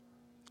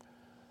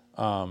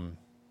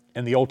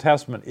 In the Old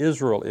Testament,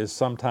 Israel is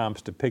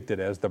sometimes depicted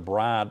as the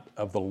bride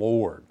of the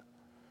Lord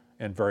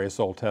in various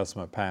Old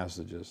Testament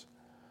passages.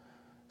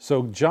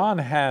 So John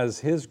has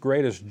his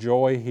greatest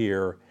joy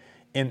here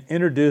in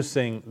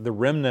introducing the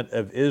remnant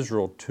of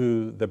Israel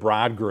to the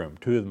bridegroom,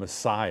 to the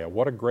Messiah.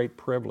 What a great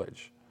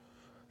privilege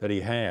that he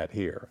had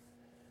here.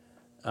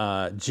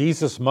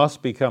 Jesus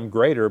must become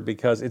greater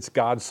because it's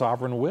God's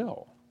sovereign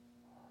will.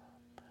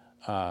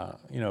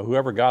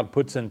 Whoever God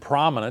puts in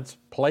prominence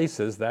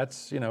places,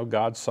 that's,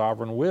 God's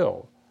sovereign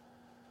will.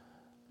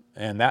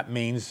 And that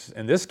means,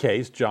 in this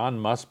case, John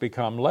must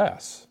become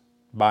less.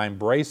 By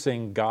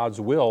embracing God's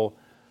will,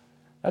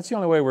 that's the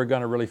only way we're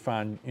going to really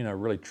find,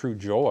 really true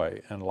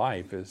joy in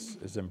life is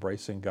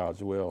embracing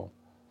God's will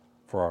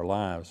for our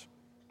lives.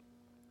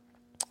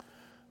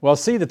 Well,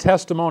 see the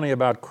testimony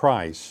about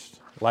Christ.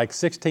 Like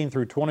 16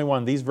 through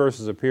 21, these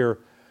verses appear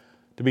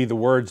to be the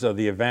words of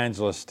the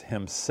evangelist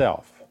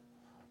himself.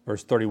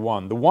 Verse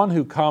 31, the one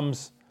who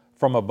comes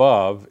from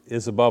above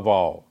is above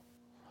all.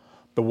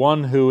 The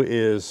one who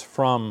is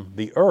from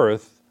the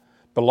earth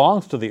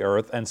belongs to the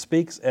earth and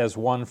speaks as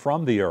one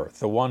from the earth.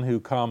 The one who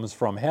comes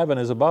from heaven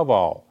is above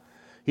all.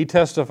 He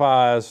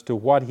testifies to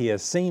what he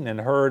has seen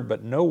and heard,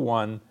 but no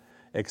one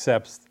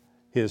accepts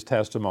his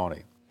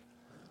testimony.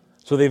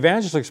 So the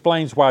evangelist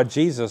explains why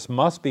Jesus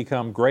must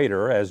become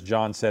greater, as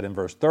John said in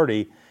verse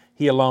 30,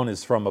 he alone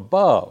is from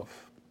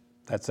above.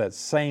 That's that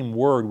same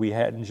word we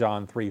had in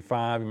John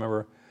 3:5.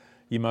 Remember,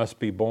 you must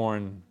be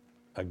born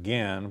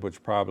again,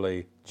 which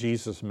probably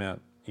Jesus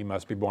meant you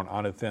must be born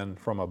anothen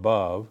from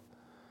above.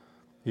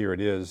 Here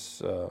it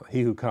is,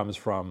 he who comes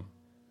from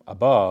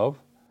above,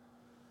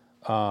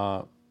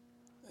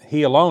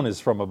 he alone is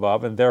from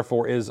above and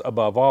therefore is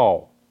above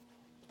all.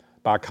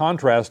 By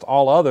contrast,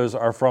 all others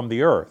are from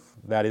the earth.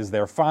 That is,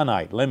 they're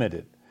finite,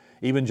 limited.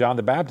 Even John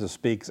the Baptist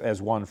speaks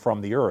as one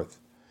from the earth.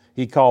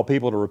 He called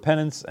people to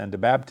repentance and to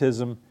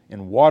baptism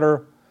in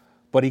water,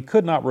 but he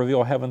could not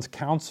reveal heaven's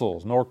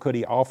counsels, nor could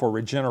he offer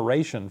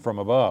regeneration from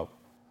above.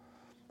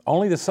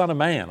 Only the Son of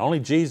Man, only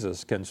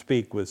Jesus, can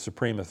speak with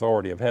supreme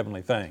authority of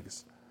heavenly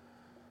things.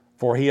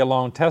 For he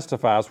alone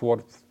testifies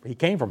what he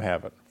came from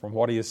heaven, from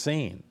what he has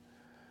seen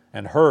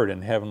and heard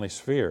in heavenly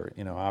sphere,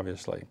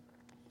 obviously.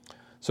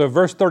 So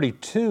verse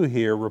 32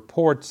 here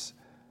reports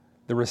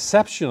the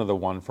reception of the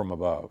one from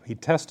above. He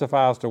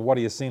testifies to what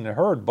he has seen and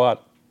heard,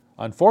 but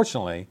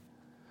unfortunately,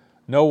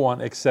 no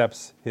one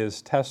accepts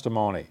his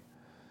testimony.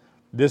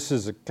 This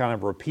is a kind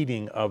of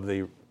repeating of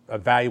the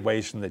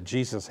evaluation that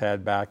Jesus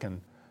had back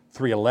in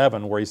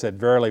 3:11, where he said,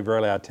 verily,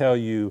 verily, I tell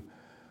you,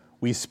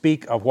 we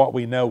speak of what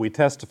we know, we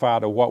testify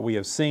to what we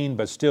have seen,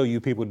 but still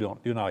you people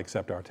do not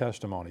accept our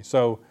testimony.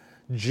 So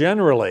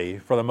generally,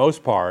 for the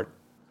most part,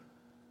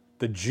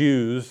 the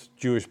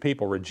Jewish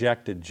people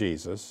rejected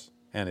Jesus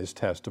and his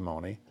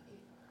testimony.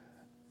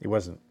 It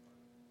wasn't,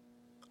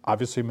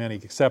 obviously many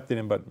accepted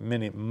him, but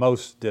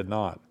most did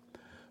not.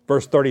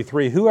 Verse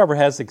 33, whoever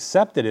has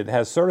accepted it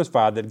has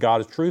certified that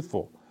God is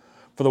truthful.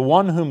 For the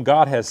one whom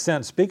God has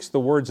sent speaks the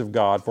words of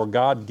God, for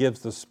God gives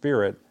the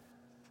Spirit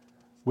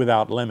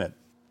without limit.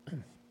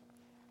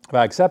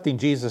 By accepting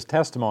Jesus'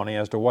 testimony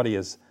as to what he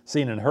has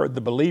seen and heard,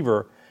 the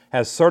believer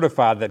has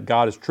certified that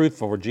God is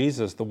truthful, for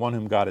Jesus, the one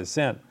whom God has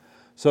sent,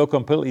 so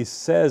completely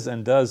says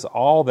and does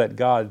all that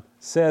God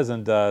says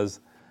and does,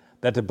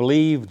 that to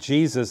believe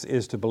Jesus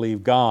is to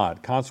believe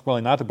God.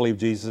 Consequently, not to believe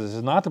Jesus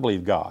is not to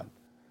believe God.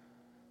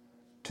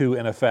 To,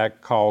 in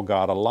effect, call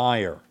God a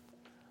liar.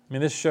 I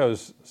mean, this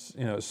shows,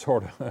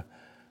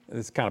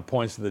 this kind of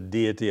points to the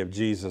deity of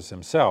Jesus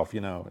himself.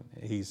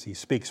 He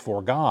speaks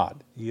for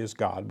God. He is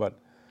God. But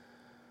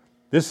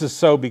this is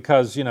so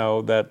because,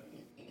 that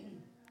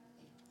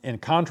in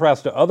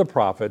contrast to other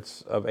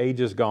prophets of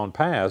ages gone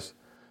past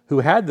who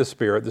had the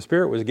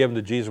Spirit was given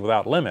to Jesus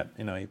without limit.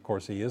 Of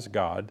course, he is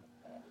God.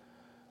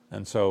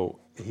 And so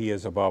he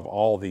is above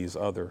all these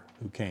other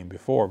who came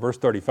before. Verse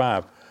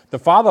 35, the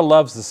Father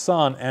loves the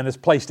Son and has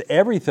placed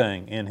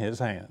everything in his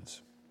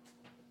hands.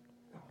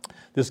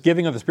 This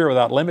giving of the Spirit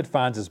without limit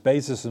finds its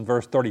basis in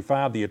verse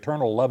 35, the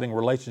eternal loving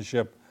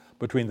relationship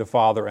between the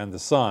Father and the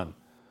Son.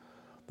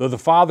 Though the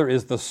Father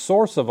is the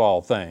source of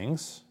all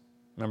things,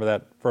 remember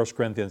that 1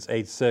 Corinthians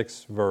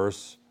 8:6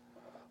 verse,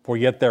 for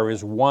yet there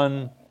is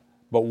one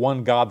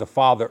God the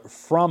Father,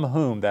 from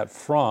whom, that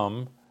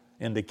from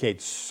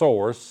indicates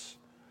source.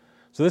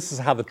 So this is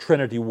how the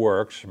Trinity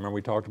works. Remember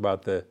we talked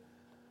about the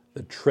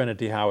the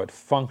Trinity, how it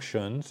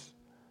functions,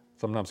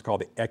 sometimes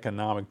called the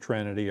economic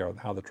Trinity, or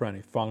how the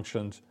Trinity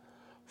functions.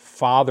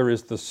 Father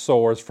is the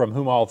source from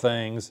whom all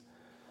things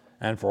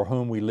and for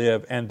whom we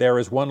live. And there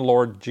is one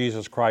Lord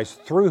Jesus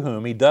Christ through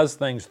whom he does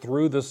things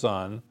through the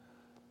Son.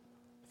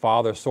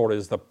 Father sort of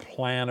is the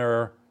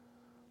planner.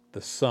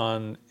 The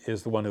Son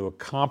is the one who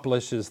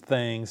accomplishes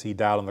things. He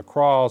died on the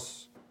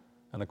cross.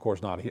 And of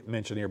course, not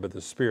mentioned here, but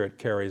the Spirit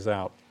carries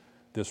out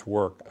this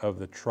work of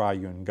the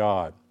triune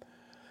God.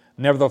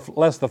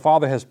 Nevertheless, the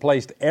Father has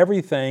placed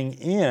everything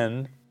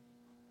in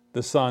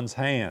the Son's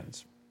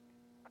hands.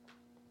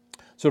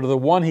 So to the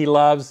one he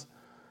loves,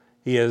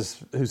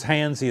 whose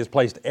hands he has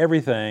placed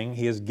everything,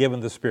 he has given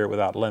the Spirit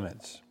without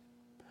limits.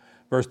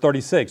 Verse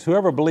 36,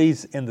 whoever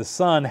believes in the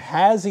Son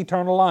has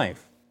eternal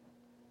life.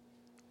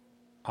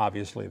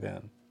 Obviously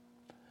then.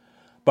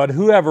 But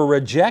whoever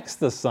rejects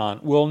the Son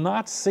will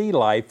not see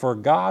life, for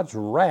God's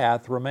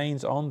wrath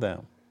remains on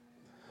them.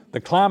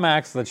 The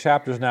climax of the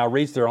chapters now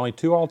reached. There are only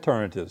two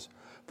alternatives.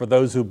 For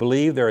those who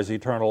believe there is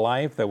eternal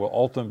life that will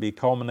ultimately be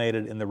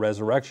culminated in the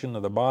resurrection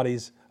of their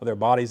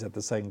bodies at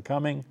the second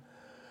coming.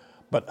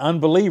 But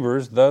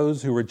unbelievers,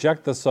 those who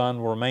reject the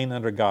Son, will remain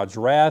under God's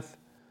wrath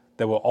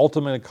that will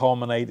ultimately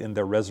culminate in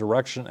their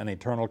resurrection and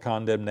eternal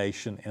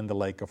condemnation in the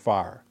lake of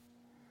fire.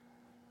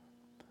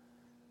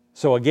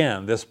 So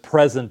again, this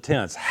present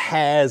tense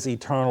has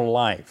eternal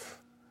life.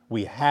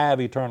 We have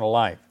eternal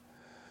life.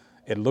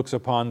 It looks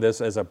upon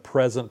this as a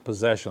present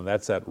possession.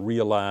 That's that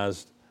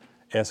realized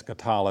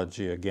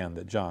eschatology again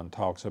that John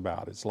talks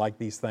about. It's like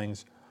these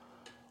things,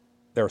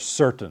 they're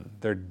certain.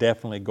 They're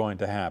definitely going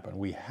to happen.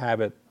 We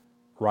have it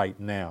right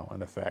now,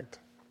 in effect.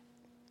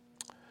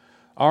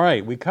 All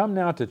right, we come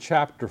now to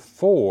chapter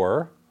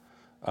 4,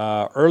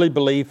 early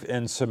belief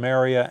in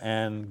Samaria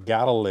and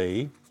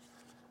Galilee.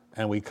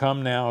 And we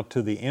come now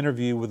to the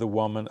interview with the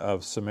woman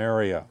of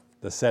Samaria.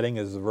 The setting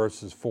is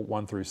verses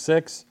 1 through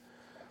 6.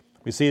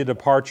 We see the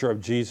departure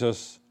of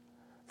Jesus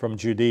from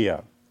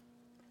Judea.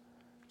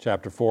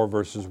 Chapter 4,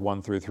 verses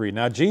 1 through 3.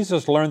 Now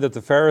Jesus learned that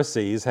the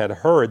Pharisees had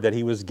heard that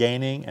he was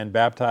gaining and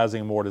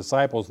baptizing more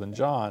disciples than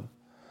John,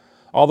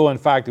 although in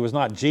fact it was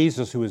not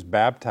Jesus who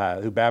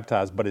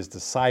baptized, but his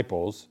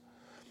disciples.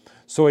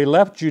 So he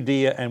left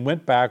Judea and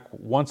went back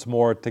once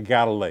more to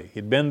Galilee.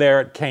 He'd been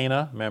there at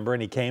Cana, remember,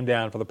 and he came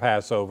down for the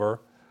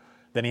Passover.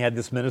 Then he had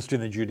this ministry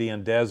in the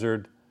Judean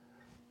desert,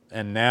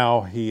 and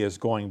now he is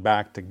going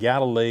back to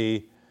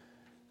Galilee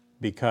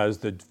because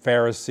the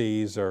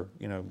Pharisees are,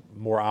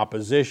 more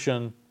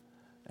opposition,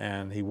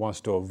 and he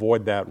wants to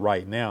avoid that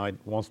right now. He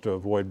wants to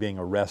avoid being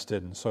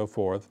arrested and so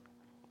forth.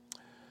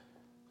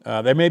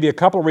 There may be a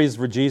couple of reasons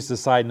for Jesus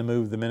deciding to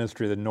move the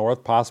ministry to the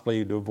north,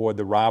 possibly to avoid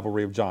the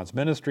rivalry of John's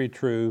ministry.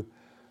 True.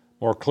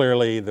 More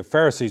clearly, the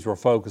Pharisees were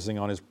focusing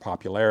on his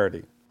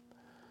popularity.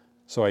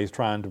 So he's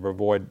trying to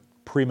avoid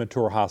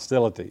premature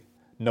hostility,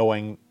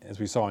 knowing, as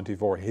we saw in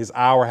 2:4, his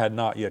hour had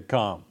not yet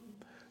come.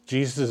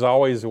 Jesus is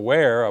always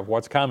aware of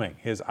what's coming,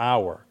 his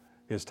hour,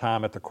 his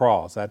time at the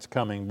cross. That's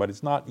coming, but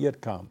it's not yet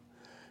come.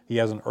 He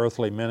has an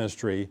earthly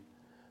ministry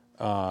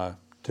to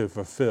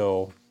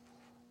fulfill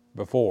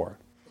before.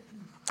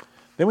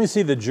 Then we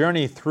see the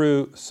journey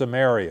through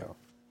Samaria,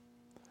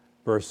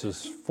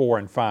 verses 4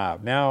 and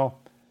 5. Now,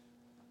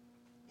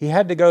 he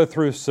had to go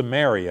through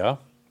Samaria,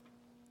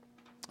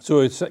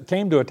 so he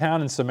came to a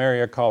town in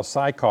Samaria called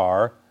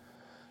Sychar,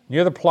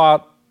 near the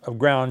plot of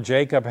ground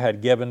Jacob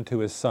had given to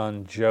his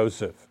son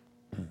Joseph.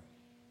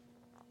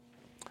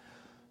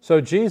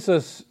 So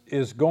Jesus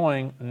is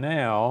going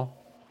now,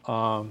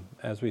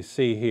 as we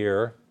see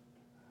here,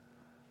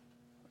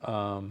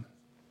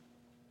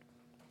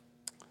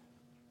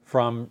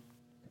 from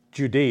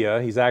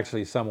Judea. He's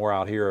actually somewhere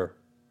out here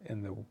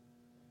in the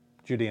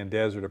Judean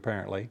desert,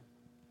 apparently.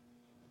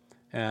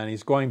 And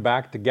he's going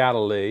back to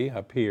Galilee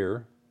up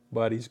here,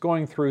 but he's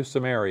going through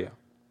Samaria.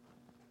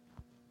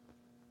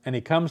 And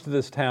he comes to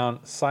this town,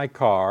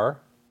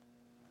 Sychar.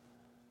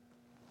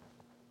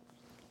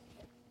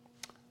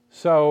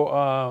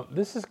 So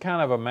this is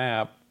kind of a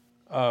map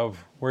of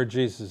where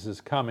Jesus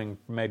is coming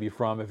maybe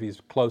from, if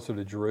he's closer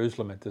to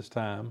Jerusalem at this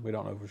time. We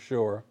don't know for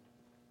sure.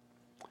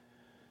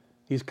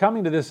 He's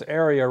coming to this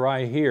area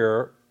right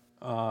here,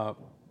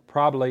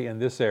 probably in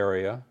this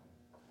area,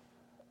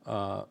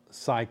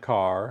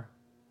 Sychar.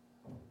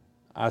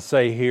 I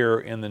say here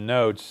in the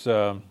notes,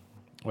 well,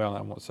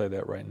 I won't say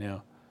that right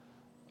now.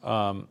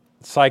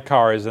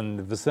 Sychar is in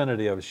the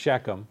vicinity of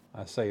Shechem.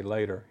 I say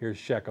later. Here's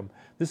Shechem.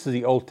 This is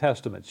the Old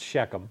Testament,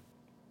 Shechem,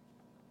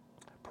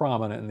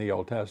 prominent in the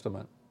Old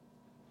Testament.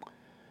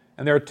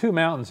 And there are two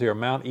mountains here,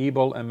 Mount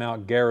Ebal and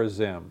Mount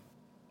Gerizim.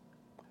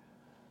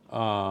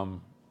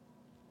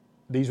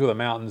 These were the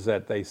mountains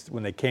that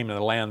when they came to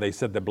the land, they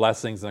said the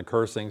blessings and the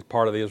cursings.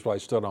 Part of the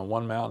Israelites stood on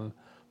one mountain,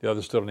 the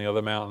other stood on the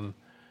other mountain.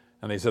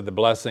 And they said the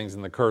blessings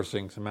and the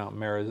cursings, Mount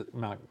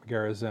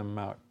Gerizim,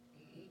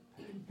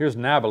 Here's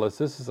Nablus.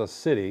 This is a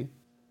city.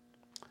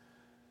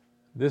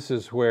 This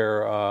is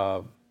where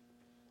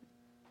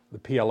the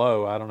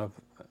PLO, I don't know,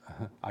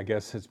 I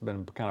guess it's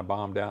been kind of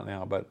bombed out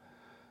now, but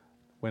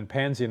when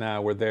Pansy and I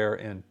were there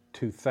in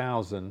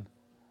 2000,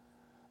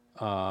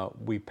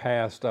 we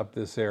passed up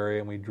this area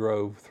and we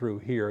drove through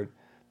here.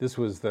 This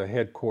was the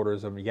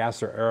headquarters of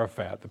Yasser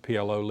Arafat, the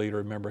PLO leader.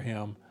 Remember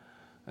him?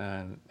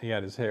 And he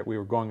had his head. We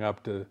were going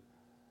up to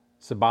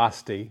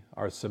Sebasti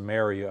or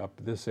Samaria, up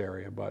this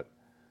area, but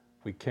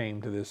we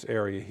came to this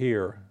area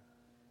here.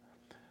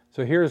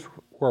 So here's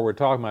where we're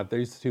talking about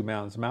these two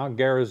mountains: Mount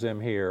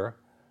Gerizim here,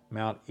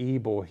 Mount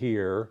Ebal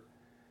here.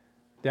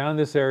 Down in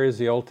this area is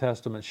the Old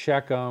Testament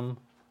Shechem.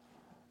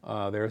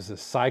 There's the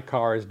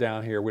Sychar is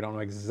down here. We don't know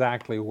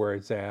exactly where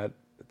it's at.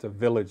 It's a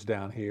village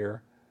down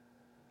here.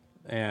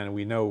 And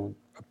we know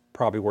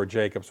probably where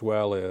Jacob's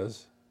well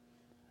is.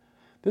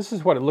 This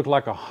is what it looked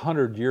like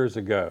 100 years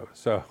ago.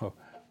 So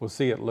we'll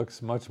see it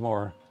looks much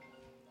more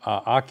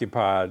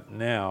occupied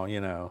now,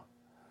 you know.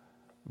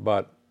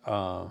 But,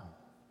 boy,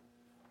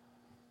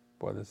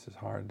 this is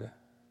hard to,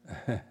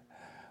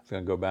 it's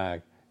going to go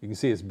back. You can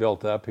see it's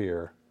built up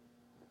here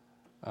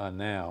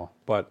now.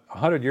 But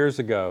 100 years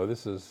ago,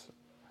 this is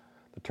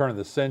the turn of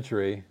the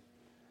century.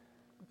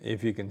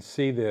 If you can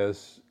see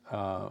this,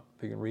 if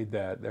you can read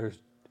that,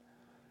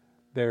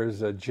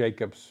 there's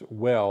Jacob's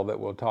well that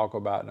we'll talk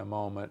about in a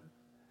moment,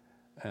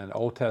 and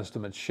Old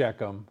Testament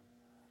Shechem.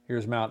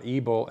 Here's Mount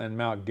Ebal, and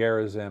Mount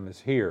Gerizim is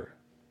here.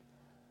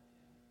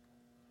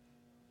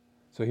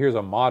 So here's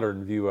a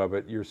modern view of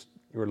it.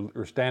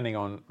 You're standing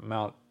on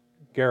Mount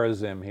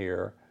Gerizim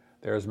here.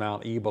 There's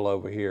Mount Ebal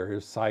over here.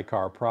 Here's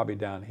Sychar probably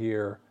down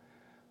here.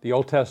 The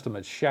Old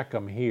Testament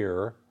Shechem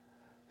here.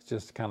 It's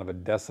just kind of a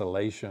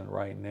desolation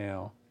right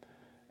now.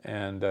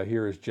 And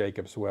here is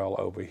Jacob's well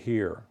over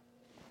here.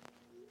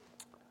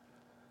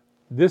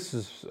 This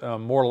is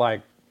more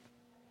like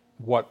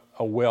what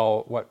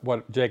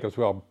Jacob's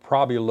well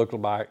probably looked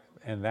like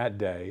in that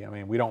day. I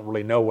mean, we don't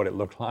really know what it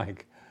looked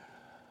like,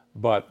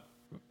 but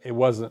it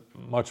wasn't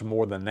much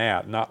more than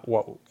that, not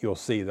what you'll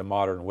see the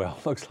modern well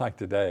looks like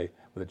today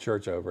with a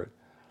church over it.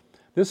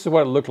 This is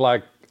what it looked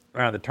like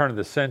around the turn of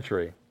the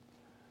century.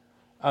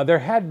 There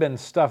had been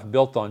stuff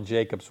built on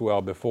Jacob's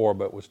well before,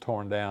 but it was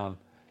torn down,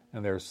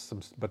 and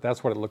but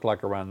that's what it looked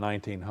like around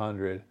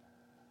 1900.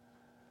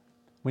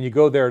 When you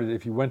go there,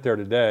 if you went there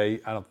today,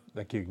 I don't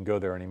think you can go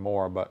there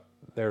anymore, but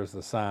there's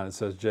the sign that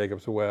says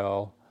Jacob's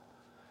Well.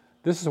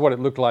 This is what it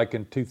looked like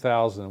in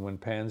 2000 when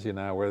Pansy and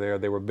I were there.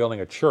 They were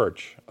building a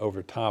church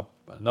over top,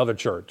 another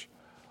church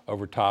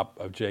over top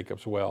of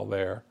Jacob's Well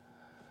there.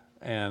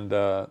 And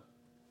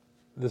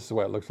this is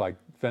what it looks like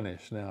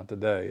finished now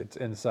today. It's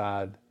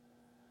inside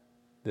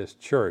this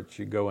church.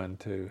 You go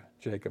into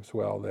Jacob's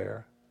Well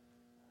there.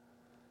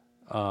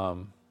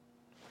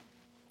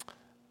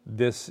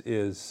 This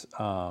is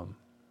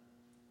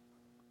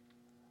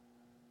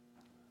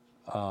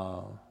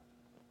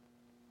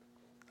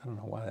I don't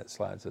know why that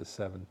slide says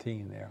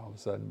 17 there all of a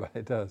sudden, but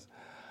it does.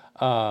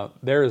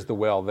 There is the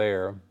well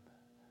there.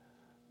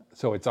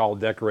 So it's all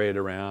decorated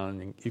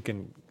around. You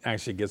can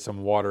actually get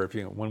some water.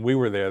 When we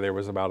were there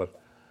was about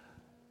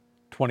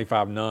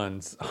 25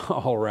 nuns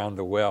all around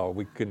the well.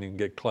 We couldn't even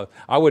get close.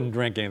 I wouldn't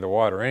drink any of the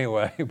water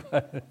anyway,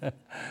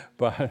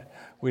 but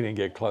we didn't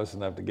get close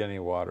enough to get any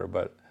water.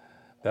 But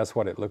that's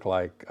what it looked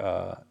like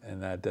in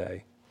that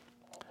day.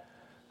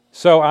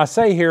 So I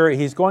say here,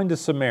 he's going to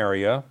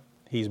Samaria.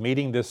 He's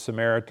meeting this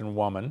Samaritan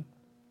woman.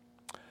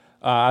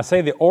 I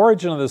say the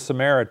origin of the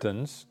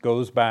Samaritans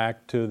goes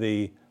back to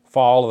the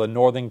fall of the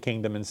northern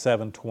kingdom in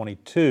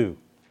 722.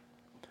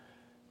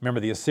 Remember,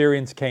 the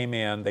Assyrians came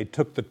in. They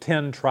took the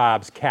 10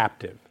 tribes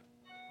captive,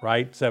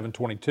 right?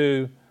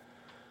 722.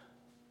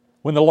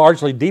 When the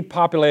largely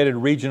depopulated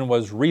region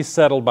was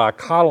resettled by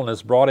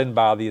colonists brought in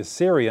by the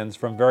Assyrians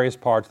from various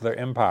parts of their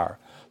empire.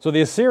 So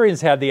the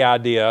Assyrians had the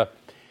idea,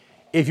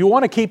 if you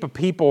want to keep a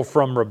people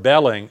from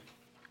rebelling,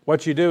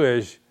 what you do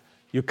is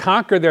you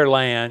conquer their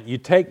land, you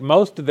take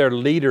most of their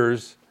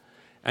leaders,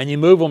 and you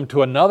move them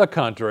to another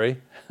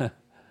country,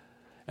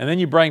 and then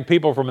you bring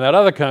people from that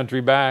other country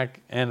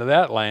back into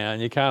that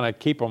land. You kind of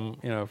keep them,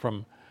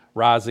 from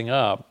rising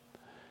up.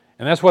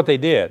 And that's what they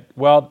did.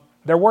 Well,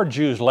 there were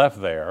Jews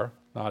left there.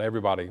 Not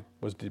everybody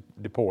was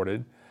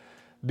deported.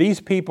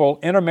 These people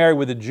intermarried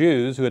with the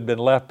Jews who had been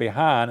left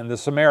behind, and the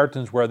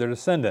Samaritans were their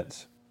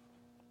descendants.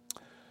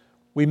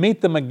 We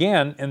meet them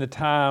again in the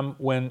time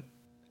when,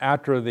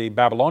 after the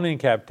Babylonian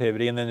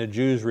captivity, and then the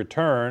Jews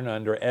return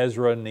under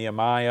Ezra and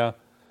Nehemiah,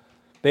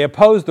 they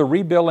opposed the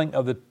rebuilding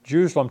of the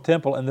Jerusalem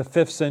temple in the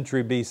 5th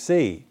century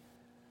BC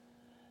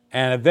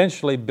and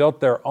eventually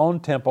built their own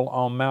temple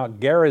on Mount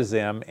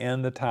Gerizim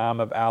in the time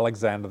of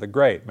Alexander the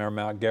Great. Remember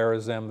Mount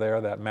Gerizim there,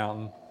 that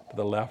mountain to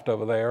the left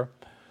over there?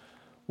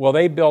 Well,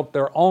 they built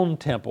their own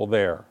temple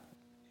there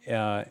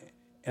in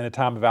the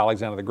time of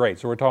Alexander the Great.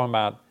 So we're talking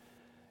about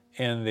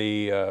in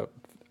the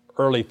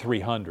early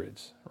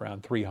 300s,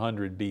 around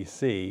 300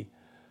 BC,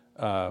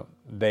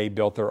 they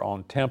built their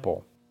own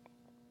temple.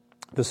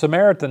 The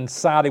Samaritans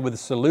sided with the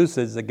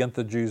Seleucids against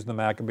the Jews in the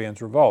Maccabean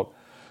revolt.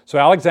 So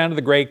Alexander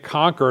the Great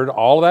conquered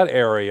all of that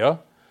area,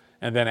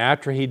 and then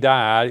after he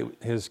died,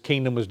 his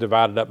kingdom was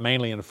divided up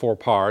mainly into 4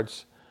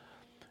 parts,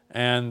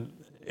 and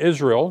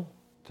Israel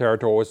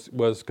territory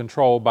was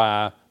controlled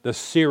by the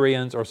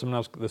Syrians, or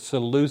sometimes the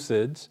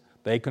Seleucids,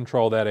 They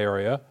control that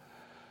area.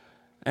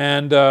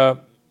 And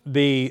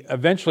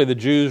eventually the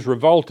Jews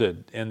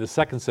revolted in the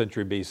 2nd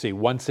century BC,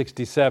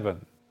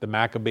 167, the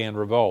Maccabean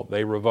revolt.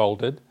 They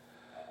revolted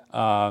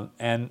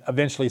and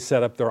eventually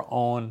set up their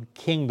own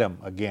kingdom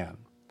again.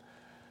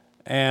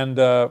 And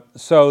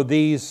so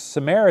these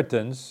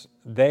Samaritans,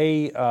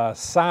 they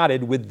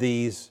sided with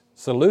these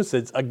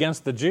Seleucids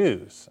against the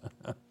Jews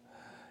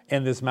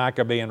in this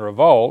Maccabean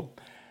revolt.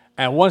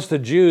 And once the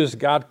Jews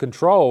got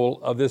control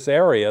of this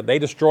area, they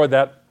destroyed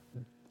that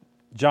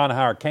John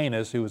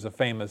Hyrcanus, who was a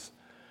famous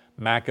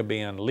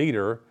Maccabean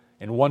leader,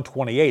 in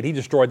 128. He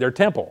destroyed their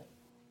temple.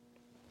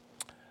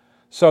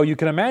 So you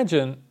can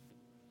imagine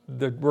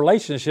the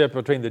relationship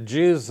between the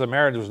Jews and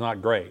Samaritans was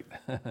not great.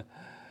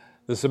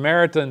 The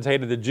Samaritans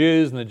hated the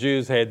Jews and the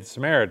Jews hated the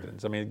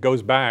Samaritans. I mean, it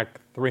goes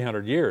back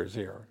 300 years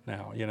here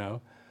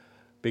now,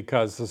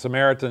 because the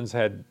Samaritans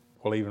had,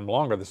 well, even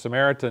longer,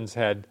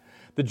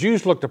 the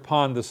Jews looked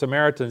upon the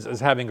Samaritans as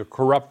having a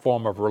corrupt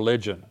form of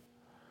religion,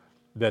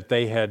 that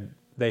they had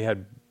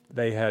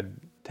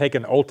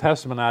taken Old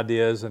Testament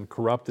ideas and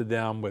corrupted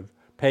them with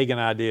pagan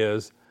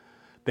ideas.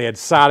 They had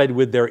sided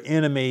with their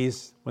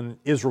enemies when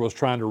Israel was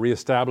trying to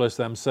reestablish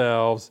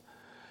themselves.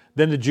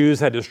 Then the Jews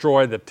had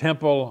destroyed the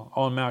temple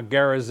on Mount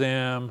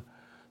Gerizim.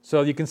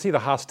 So you can see the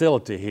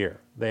hostility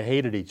here. They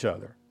hated each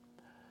other.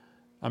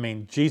 I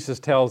mean, Jesus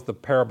tells the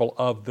parable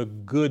of the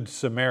Good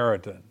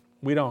Samaritan.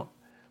 We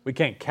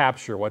can't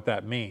capture what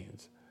that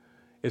means.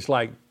 It's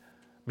like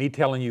me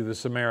telling you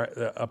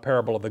a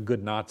parable of the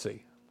good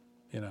Nazi,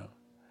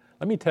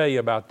 Let me tell you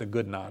about the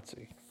good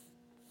Nazi.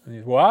 And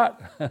you,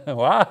 what?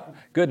 What?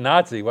 Good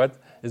Nazi?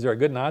 What? Is there a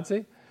good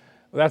Nazi?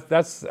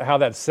 That's how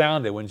that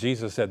sounded when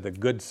Jesus said the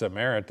Good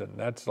Samaritan.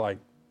 That's like,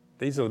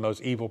 these are the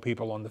most evil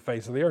people on the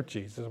face of the earth,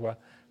 Jesus. Well,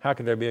 how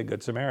could there be a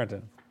Good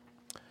Samaritan?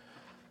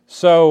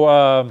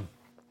 So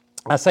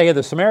I say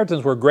the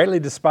Samaritans were greatly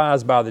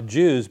despised by the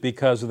Jews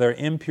because of their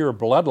impure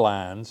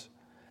bloodlines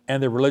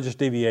and their religious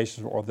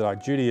deviations from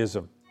Orthodox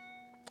Judaism.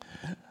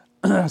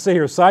 See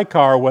here,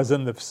 Sychar was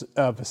in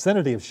the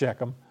vicinity of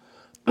Shechem,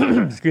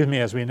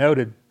 as we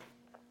noted,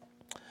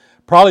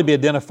 probably be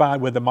identified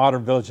with the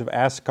modern village of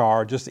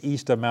Askar, just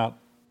east of Mount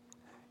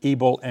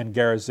Ebal and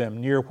Gerizim,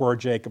 near where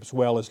Jacob's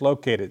well is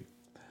located.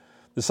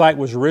 The site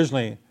was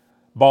originally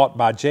bought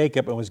by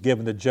Jacob and was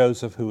given to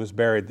Joseph, who was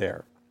buried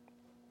there.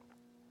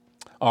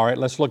 All right,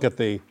 let's look at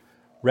the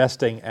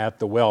resting at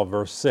the well,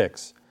 verse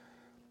 6.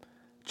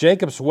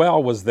 Jacob's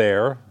well was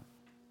there,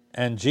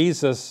 and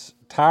Jesus,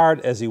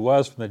 tired as he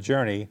was from the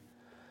journey,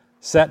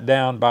 sat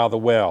down by the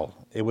well.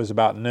 It was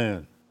about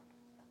noon.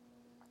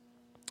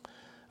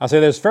 I say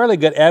there's fairly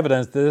good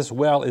evidence that this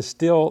well is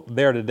still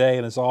there today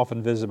and is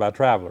often visited by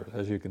travelers.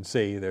 As you can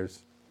see,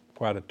 there's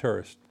quite a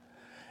tourist.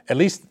 At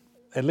least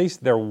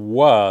there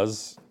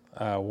was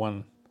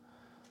when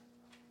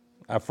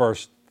I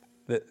first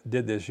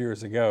did this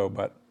years ago,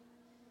 but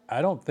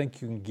I don't think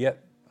you can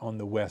get on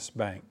the West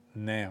Bank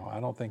now.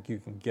 I don't think you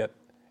can get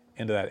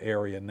into that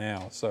area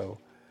now. So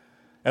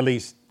at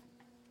least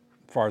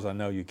as far as I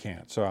know, you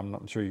can't. So I'm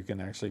not sure you can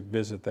actually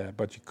visit that,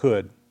 but you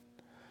could.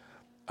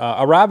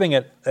 Arriving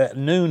at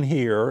noon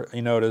here,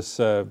 you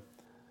notice it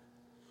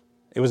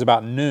was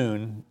about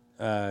noon.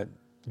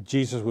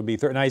 Jesus would be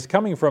now he's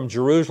coming from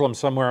Jerusalem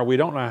somewhere. We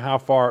don't know how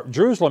far.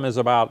 Jerusalem is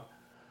about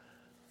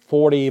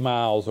 40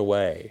 miles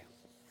away.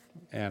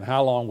 And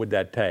how long would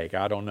that take?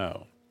 I don't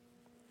know.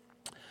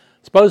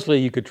 Supposedly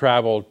you could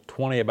travel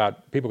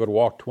people could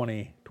walk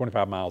 20,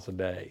 25 miles a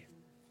day.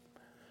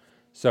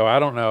 So I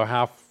don't know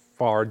how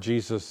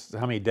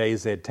many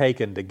days they had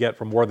taken to get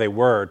from where they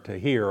were to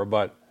here,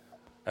 but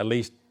at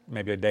least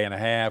maybe a day and a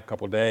half,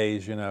 couple of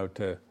days,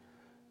 to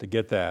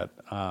get that.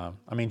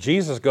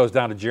 Jesus goes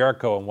down to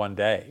Jericho in one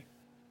day,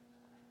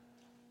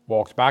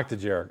 walks back to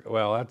Jericho.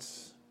 Well,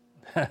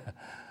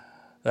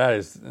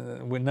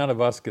 none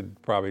of us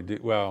could probably do,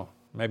 well,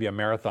 maybe a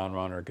marathon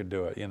runner could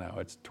do it.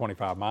 It's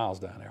 25 miles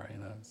down there,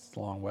 it's a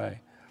long way.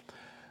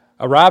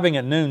 Arriving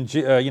at noon,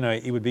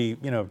 he would be,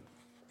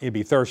 he'd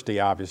be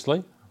thirsty,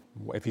 obviously.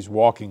 If he's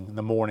walking in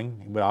the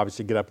morning, he would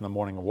obviously get up in the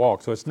morning and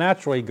walk. So it's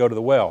natural he'd go to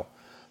the well.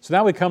 So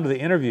now we come to the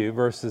interview,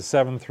 verses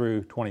 7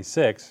 through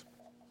 26,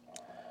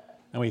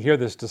 and we hear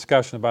this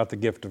discussion about the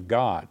gift of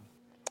God.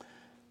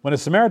 When a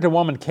Samaritan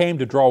woman came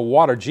to draw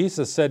water,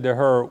 Jesus said to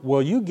her,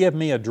 "Will you give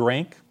me a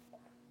drink?"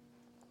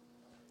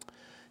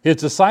 His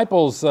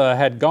disciples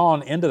had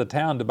gone into the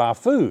town to buy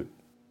food.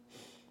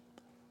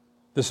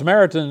 The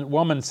Samaritan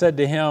woman said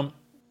to him,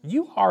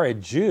 "You are a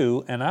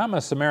Jew, and I'm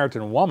a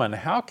Samaritan woman.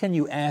 How can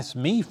you ask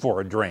me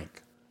for a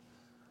drink?"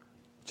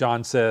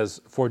 John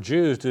says, "For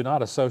Jews do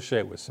not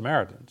associate with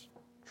Samaritans."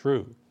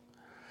 True.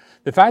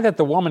 The fact that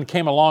the woman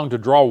came along to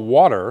draw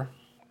water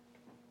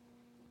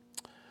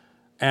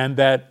and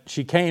that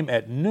she came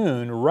at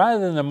noon rather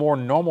than the more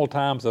normal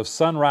times of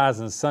sunrise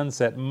and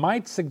sunset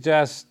might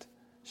suggest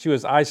she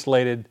was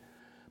isolated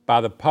by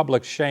the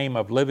public shame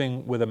of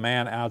living with a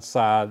man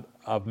outside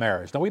of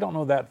marriage. Now, we don't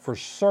know that for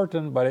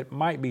certain, but it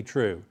might be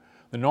true.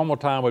 The normal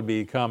time would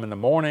be come in the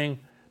morning,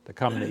 to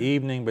come in the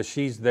evening, but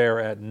she's there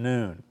at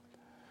noon.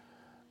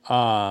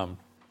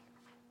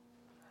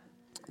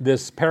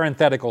 this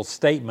parenthetical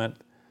statement,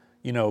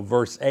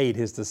 verse 8,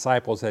 his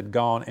disciples had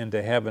gone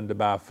into heaven to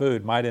buy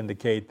food, might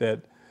indicate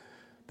that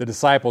the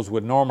disciples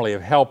would normally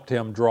have helped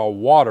him draw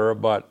water,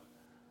 but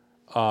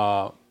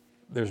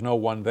there's no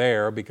one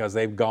there because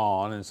they've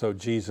gone, and so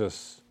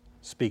Jesus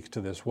speaks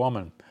to this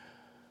woman.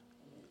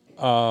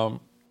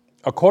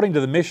 According to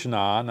the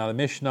Mishnah, now the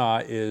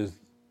Mishnah is,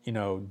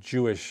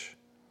 Jewish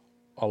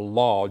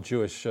law,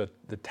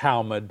 the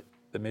Talmud,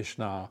 the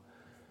Mishnah.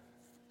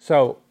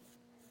 So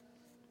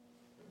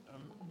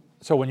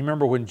when you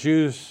remember when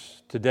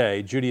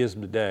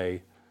Judaism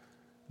today,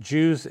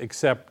 Jews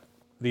accept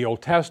the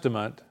Old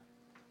Testament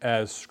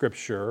as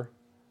Scripture,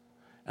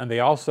 and they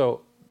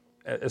also,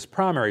 as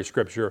primary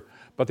Scripture,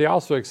 but they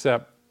also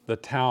accept the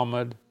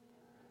Talmud,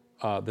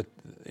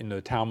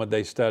 the Talmud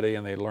they study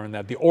and they learn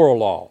that, the oral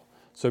law.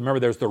 So remember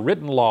there's the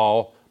written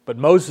law, but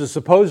Moses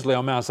supposedly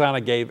on Mount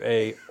Sinai gave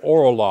a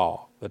oral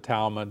law, the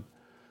Talmud.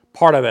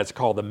 Part of that's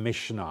called the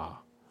Mishnah.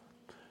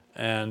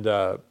 And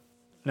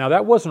now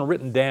that wasn't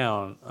written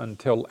down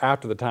until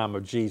after the time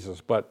of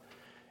Jesus, but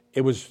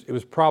it was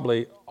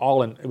probably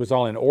all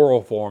in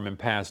oral form and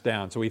passed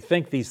down. So we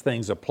think these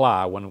things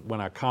apply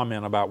when I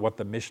comment about what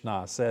the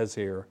Mishnah says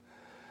here.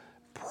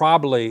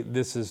 Probably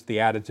this is the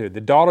attitude.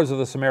 The daughters of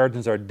the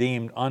Samaritans are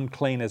deemed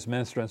unclean as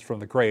ministrants from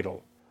the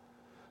cradle.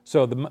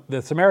 So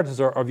the Samaritans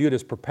are viewed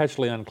as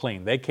perpetually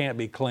unclean. They can't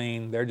be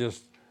clean. They're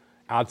just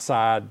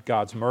outside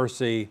God's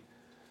mercy.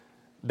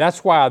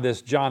 That's why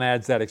John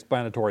adds that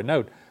explanatory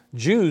note.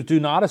 Jews do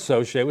not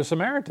associate with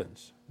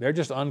Samaritans. They're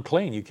just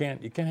unclean. You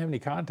can't have any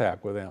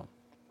contact with them.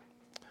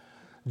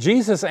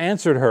 Jesus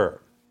answered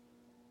her,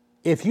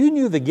 "If you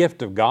knew the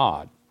gift of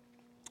God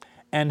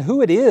and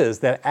who it is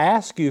that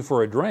asks you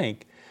for a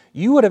drink,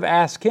 you would have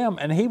asked him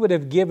and he would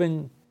have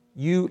given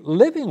you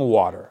living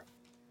water."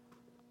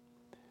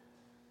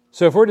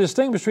 So if we're to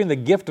distinguish between the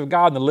gift of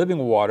God and the living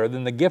water,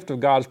 then the gift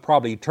of God is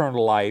probably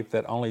eternal life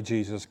that only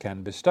Jesus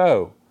can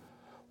bestow.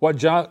 What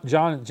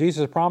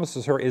Jesus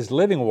promises her is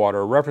living water,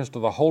 a reference to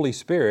the Holy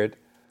Spirit,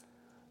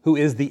 who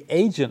is the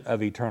agent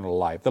of eternal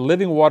life. The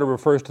living water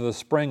refers to the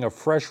spring of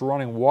fresh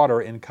running water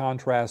in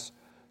contrast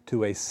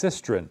to a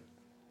cistern.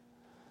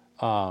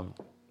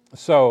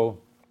 So,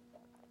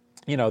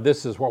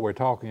 this is what we're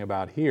talking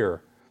about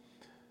here.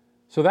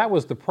 So that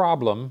was the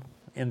problem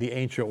in the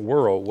ancient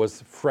world,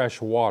 was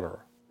fresh water.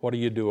 What do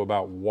you do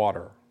about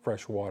water,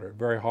 fresh water?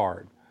 Very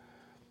hard.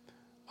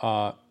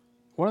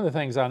 One of the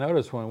things I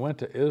noticed when we went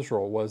to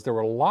Israel was there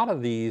were a lot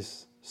of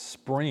these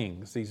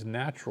springs, these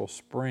natural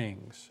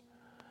springs.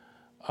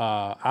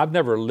 I've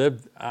never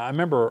lived, I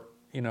remember,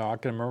 I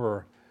can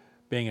remember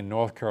being in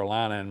North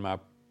Carolina and my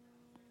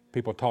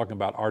people talking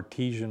about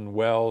artesian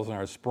wells and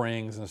our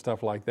springs and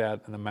stuff like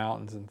that in the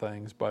mountains and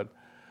things, but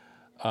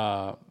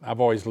I've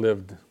always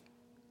lived,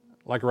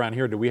 like around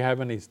here, do we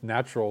have any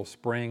natural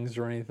springs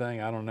or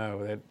anything? I don't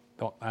know.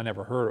 I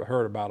never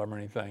heard about them or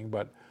anything,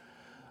 but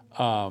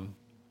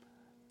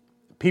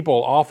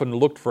people often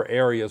looked for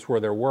areas where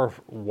there were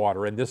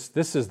water, and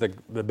this is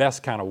the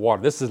best kind of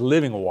water. This is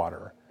living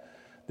water.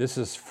 This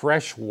is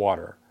fresh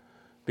water,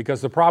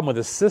 because the problem with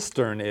a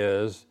cistern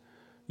is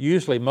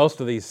usually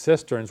most of these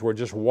cisterns were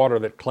just water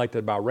that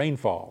collected by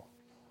rainfall.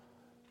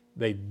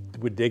 They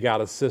would dig out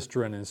a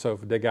cistern and so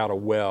dig out a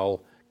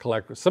well,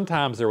 collect.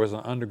 Sometimes there was an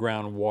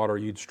underground water.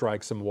 You'd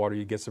strike some water,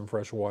 you'd get some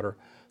fresh water.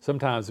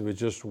 Sometimes it was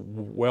just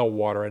well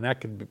water, and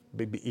that could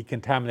be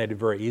contaminated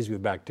very easily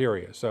with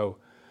bacteria. So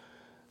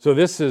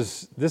this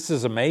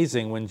is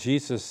amazing when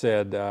Jesus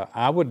said,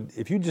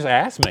 if you just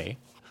ask me,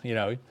 you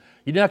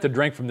didn't have to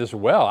drink from this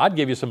well. I'd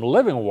give you some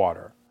living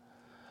water.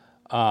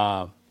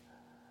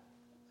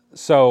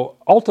 So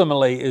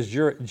ultimately,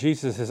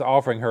 Jesus is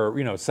offering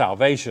her,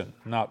 salvation,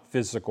 not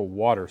physical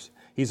waters.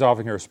 He's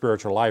offering her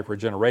spiritual life,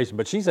 regeneration.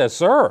 But she says,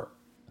 "Sir,"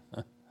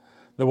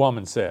 the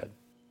woman said,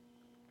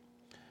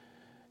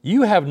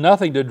 "you have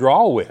nothing to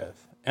draw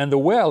with, and the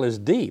well is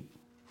deep.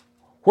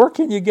 Where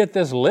can you get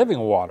this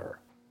living water?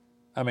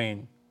 I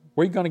mean,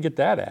 where are you going to get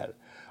that at?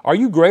 Are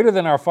you greater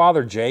than our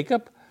father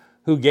Jacob,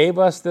 who gave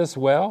us this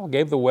well,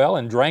 gave the well,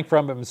 and drank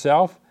from it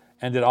himself,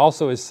 and did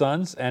also his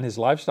sons and his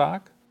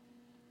livestock?"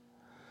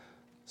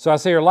 So I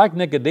say, you're like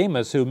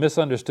Nicodemus, who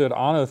misunderstood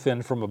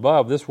anothen from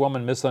above. This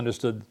woman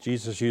misunderstood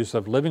Jesus' use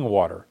of living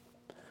water.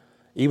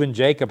 Even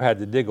Jacob had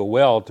to dig a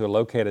well to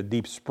locate a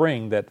deep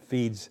spring that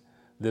feeds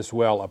this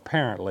well,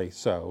 apparently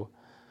so.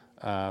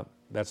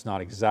 That's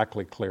not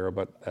exactly clear,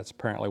 but that's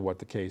apparently what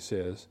the case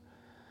is.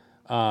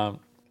 The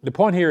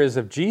point here is,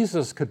 if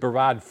Jesus could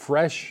provide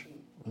fresh,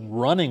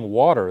 running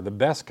water, the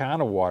best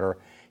kind of water,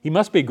 he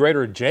must be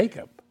greater than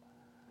Jacob,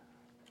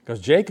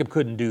 because Jacob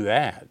couldn't do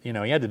that. He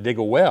had to dig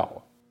a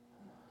well.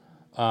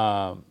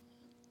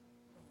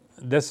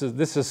 This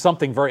is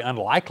something very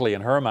unlikely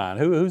in her mind.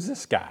 Who's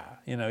this guy?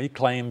 He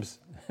claims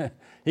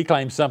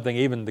something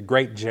even the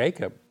great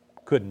Jacob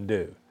couldn't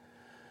do.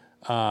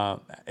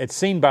 It's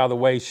seen by the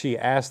way she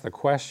asked the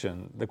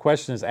question. The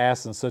question is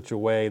asked in such a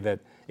way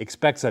that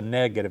expects a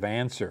negative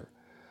answer.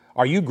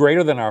 Are you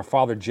greater than our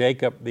father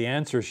Jacob? The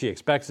answer she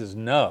expects is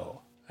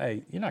no.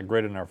 Hey, you're not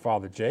greater than our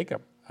father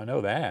Jacob. I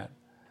know that.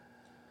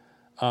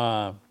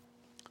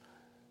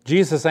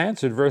 Jesus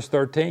answered, verse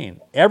 13,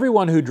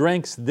 everyone who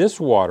drinks this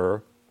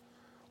water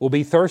will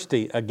be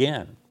thirsty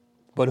again.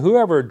 But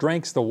whoever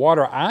drinks the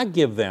water I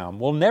give them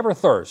will never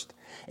thirst.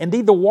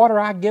 Indeed, the water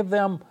I give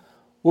them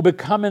will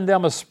become in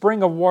them a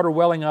spring of water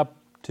welling up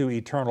to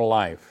eternal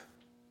life.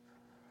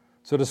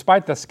 So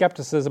despite the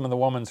skepticism in the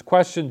woman's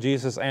question,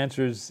 Jesus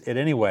answers it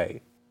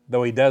anyway,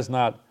 though he does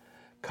not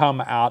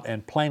come out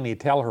and plainly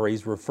tell her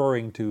he's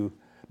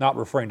not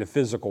referring to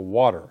physical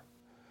water.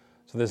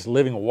 So this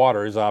living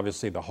water is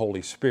obviously the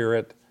Holy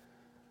Spirit,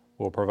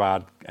 will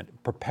provide a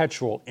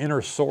perpetual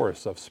inner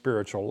source of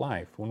spiritual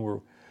life. When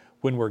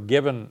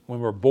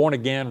we're born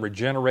again,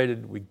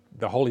 regenerated,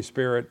 the Holy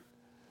Spirit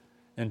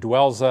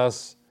indwells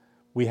us,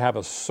 we have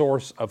a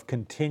source of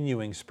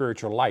continuing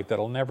spiritual life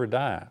that'll never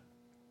die.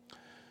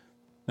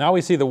 Now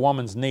we see the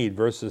woman's need,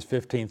 verses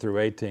 15 through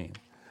 18.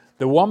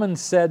 The woman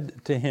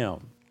said to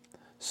him,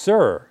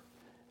 Sir,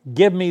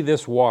 give me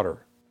this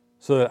water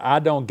so that I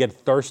don't get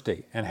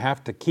thirsty and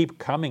have to keep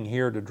coming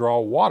here to draw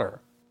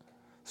water.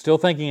 Still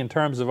thinking in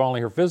terms of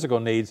only her physical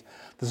needs,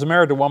 the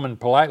Samaritan woman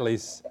politely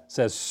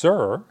says,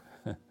 Sir,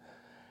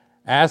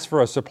 ask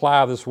for a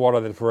supply of this water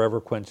that forever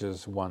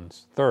quenches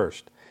one's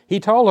thirst. He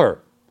told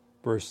her,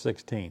 verse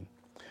 16,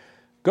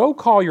 Go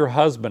call your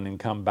husband and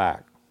come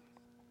back.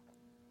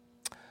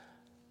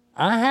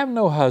 I have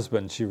no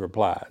husband, she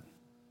replied.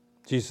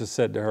 Jesus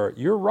said to her,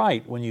 You're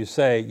right when you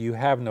say you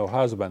have no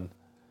husband.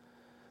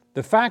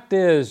 The fact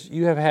is,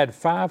 you have had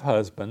 5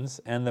 husbands,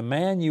 and the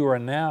man you are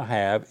now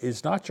have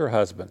is not your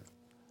husband.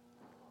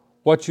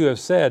 What you have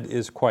said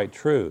is quite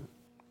true.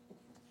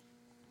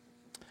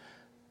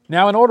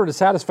 Now, in order to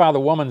satisfy the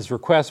woman's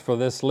request for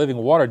this living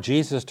water,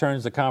 Jesus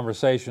turns the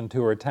conversation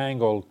to her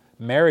tangled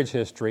marriage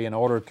history in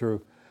order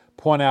to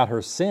point out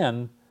her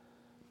sin,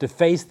 to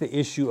face the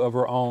issue of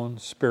her own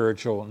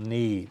spiritual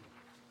need.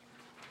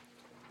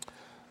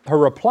 Her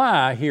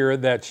reply here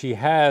that she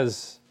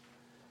has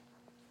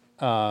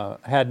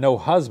had no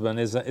husband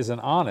is an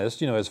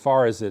honest, as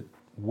far as it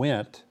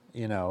went,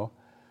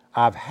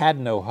 I've had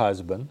no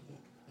husband.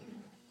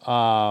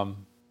 But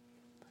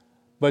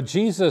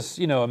Jesus,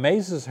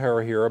 amazes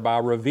her here by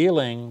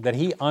revealing that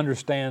he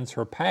understands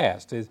her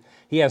past.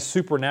 He has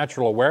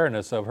supernatural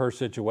awareness of her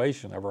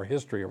situation, of her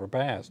history, of her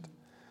past.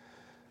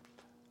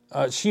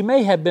 She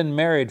may have been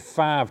married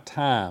 5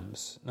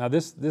 times. Now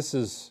this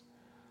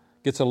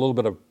gets a little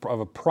bit of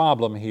a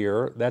problem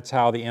here. That's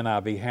how the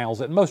NIV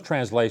handles it. Most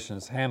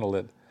translations handle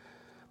it.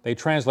 They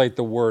translate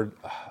the word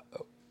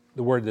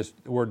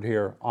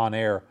here on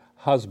air,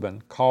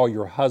 husband, call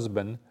your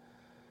husband.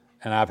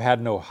 And I've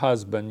had no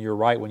husband. You're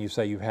right when you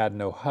say you've had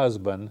no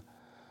husband.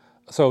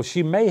 So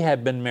she may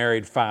have been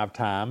married 5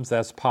 times.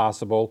 That's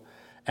possible.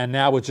 And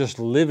now was just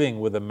living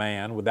with a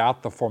man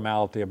without the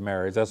formality of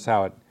marriage. That's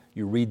how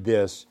you read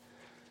this.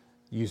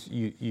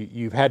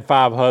 You've had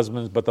 5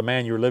 husbands, but the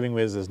man you're living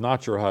with is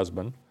not your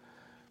husband.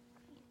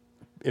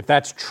 If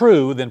that's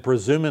true, then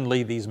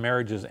presumably these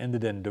marriages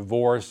ended in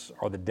divorce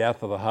or the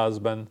death of the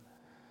husband.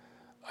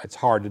 It's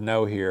hard to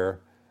know here.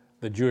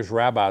 The Jewish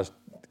rabbis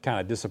kind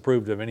of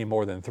disapproved of any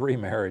more than 3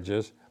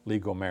 marriages,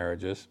 legal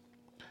marriages.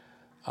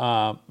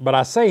 But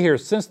I say here,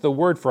 since the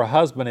word for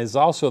husband is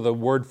also the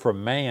word for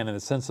man in the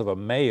sense of a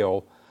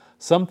male,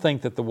 some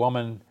think that the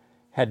woman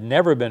had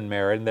never been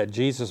married and that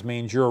Jesus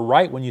means you're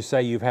right when you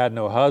say you've had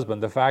no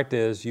husband. The fact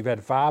is you've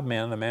had 5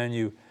 men. The man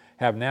you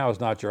have now is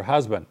not your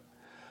husband.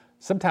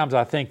 Sometimes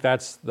I think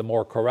that's the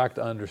more correct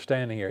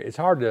understanding here. It's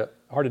hard to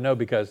know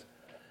because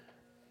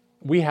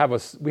we have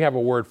a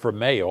word for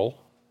male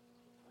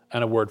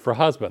and a word for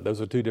husband.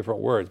 Those are 2 different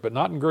words, but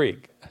not in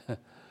Greek.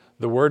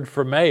 The word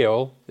for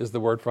male is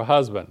the word for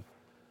husband.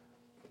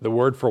 The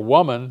word for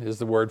woman is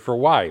the word for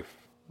wife.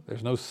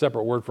 There's no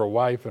separate word for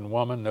wife and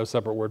woman, no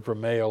separate word for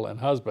male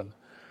and husband.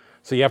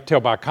 So you have to tell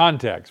by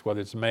context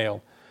whether it's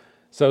male.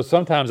 So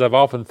sometimes I've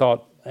often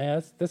thought,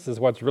 this is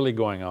what's really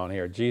going on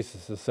here.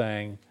 Jesus is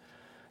saying,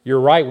 you're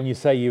right when you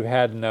say you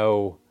had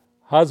no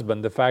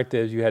husband. The fact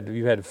is you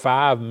had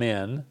 5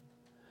 men,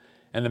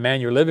 and the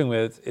man you're living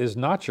with is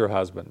not your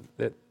husband.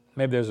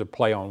 Maybe there's a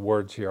play on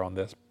words here on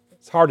this.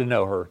 It's hard to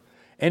know her.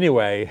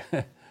 Anyway,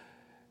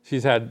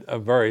 she's had a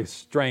very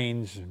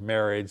strange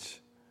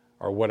marriage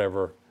or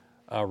whatever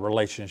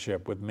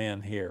relationship with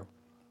men here.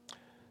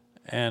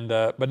 And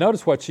but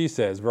notice what she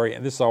says.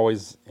 This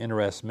always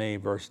interests me.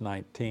 Verse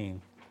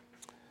 19.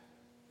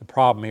 The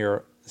problem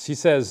here. She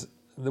says,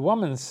 the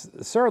woman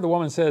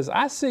says,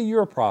 I see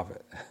you're a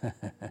prophet.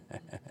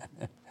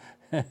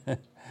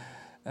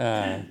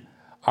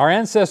 Our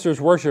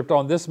ancestors worshipped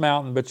on this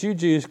mountain, but you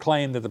Jews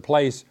claim that the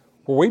place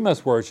where we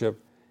must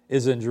worship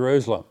is in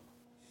Jerusalem.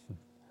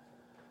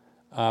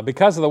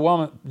 Because of the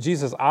woman,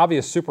 Jesus'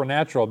 obvious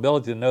supernatural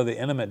ability to know the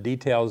intimate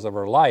details of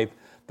her life,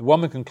 the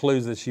woman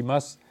concludes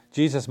that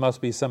Jesus must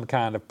be some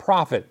kind of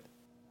prophet.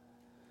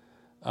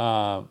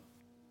 So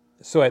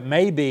it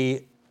may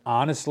be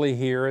honestly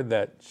here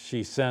that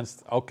she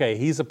sensed, okay,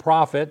 he's a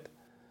prophet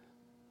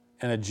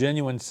in a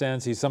genuine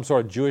sense. He's some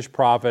sort of Jewish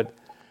prophet.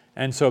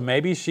 And so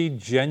maybe she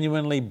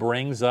genuinely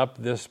brings up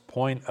this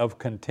point of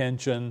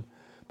contention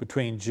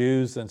between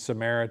Jews and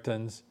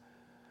Samaritans.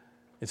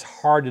 It's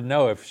hard to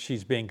know if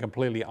she's being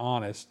completely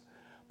honest,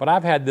 but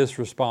I've had this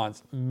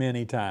response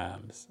many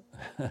times.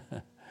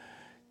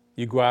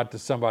 You go out to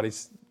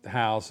somebody's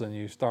house and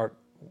you start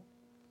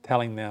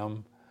telling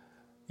them,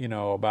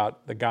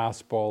 about the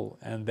gospel,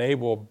 and they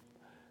will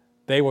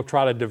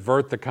try to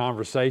divert the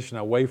conversation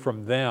away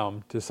from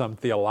them to some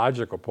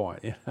theological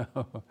point.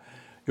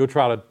 You'll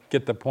try to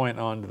get the point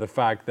on to the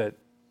fact that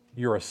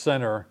you're a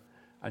sinner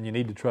and you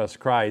need to trust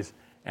Christ,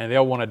 and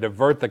they'll want to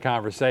divert the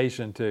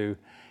conversation to,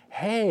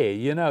 hey,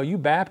 you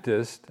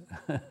Baptist,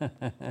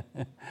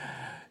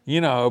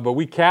 but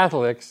we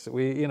Catholics,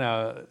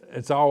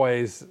 it's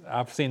always,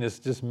 I've seen this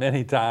just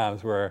many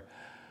times where,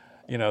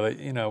 we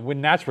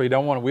naturally we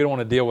don't want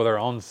to deal with our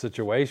own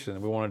situation.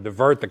 We want to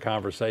divert the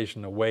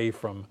conversation away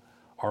from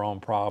our own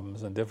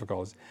problems and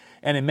difficulties.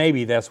 And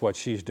maybe that's what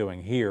she's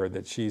doing here,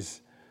 that she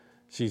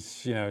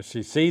sees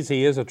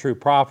he is a true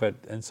prophet,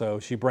 and so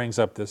she brings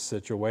up this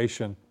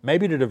situation,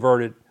 maybe to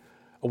divert it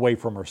away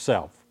from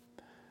herself.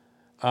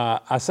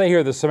 I say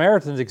here the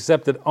Samaritans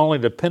accepted only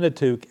the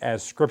Pentateuch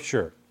as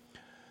scripture.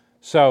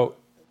 So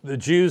the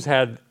Jews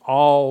had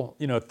all,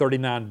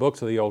 39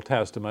 books of the Old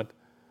Testament.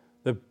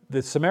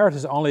 The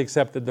Samaritans only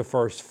accepted the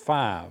first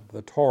 5,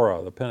 the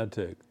Torah, the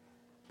Pentateuch.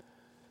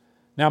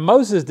 Now,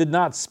 Moses did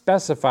not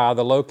specify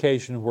the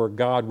location where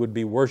God would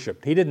be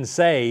worshiped. He didn't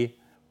say,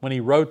 when he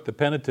wrote the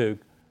Pentateuch,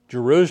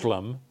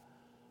 Jerusalem,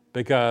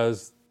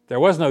 because there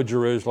was no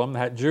Jerusalem.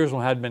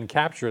 Jerusalem had been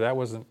captured. That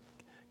wasn't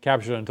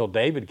captured until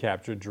David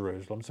captured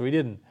Jerusalem. So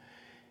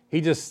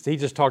he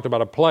just talked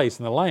about a place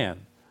in the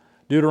land.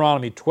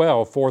 Deuteronomy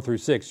 12, 4 through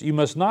 6. You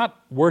must not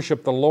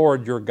worship the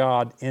Lord your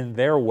God in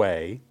their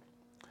way,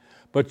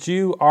 but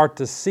you are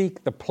to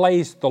seek the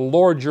place the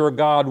Lord your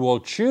God will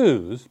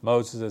choose,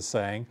 Moses is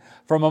saying,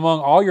 from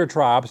among all your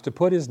tribes to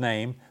put his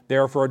name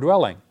there for a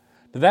dwelling.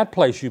 To that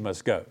place you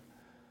must go.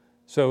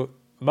 So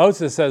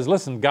Moses says,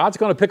 listen, God's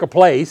going to pick a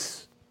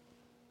place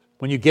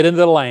when you get into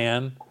the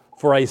land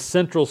for a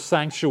central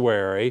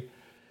sanctuary,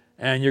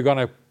 and you're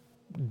going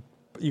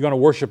to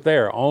worship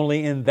there.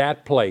 Only in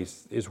that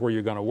place is where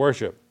you're going to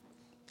worship.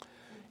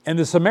 In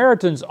the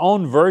Samaritans'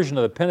 own version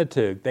of the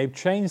Pentateuch, they've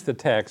changed the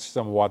text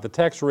somewhat. The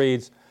text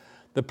reads,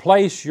 the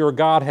place your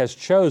God has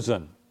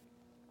chosen.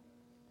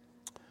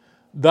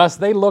 Thus,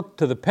 they look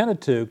to the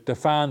Pentateuch to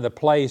find the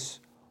place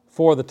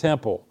for the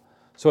temple.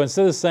 So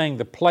instead of saying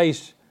the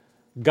place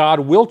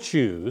God will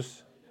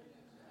choose,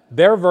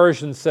 their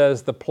version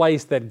says the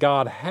place that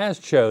God has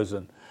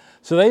chosen.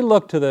 So they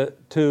look to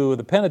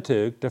the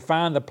Pentateuch to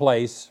find the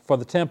place for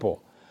the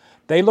temple.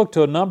 They look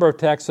to a number of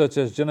texts such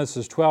as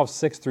Genesis 12,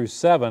 6 through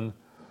 7,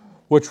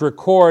 which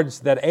records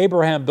that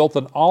Abraham built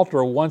an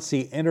altar once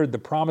he entered the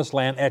promised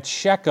land at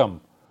Shechem,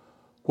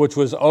 which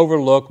was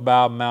overlooked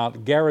by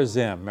Mount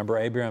Gerizim. Remember,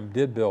 Abraham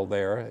did build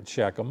there at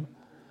Shechem.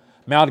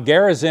 Mount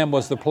Gerizim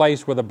was the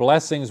place where the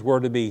blessings were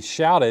to be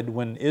shouted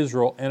when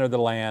Israel entered the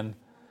land,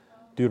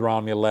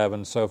 Deuteronomy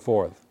 11, so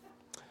forth.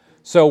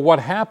 So what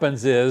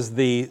happens is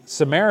the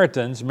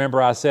Samaritans,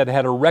 remember I said,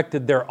 had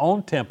erected their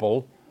own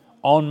temple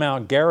on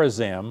Mount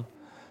Gerizim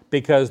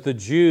because the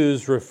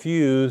Jews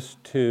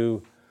refused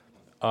to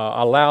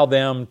allow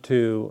them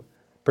to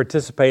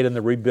participate in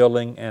the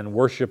rebuilding and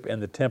worship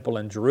in the temple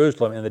in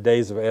Jerusalem in the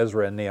days of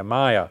Ezra and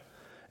Nehemiah.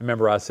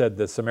 Remember I said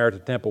the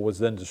Samaritan temple was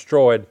then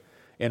destroyed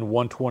in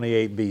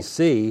 128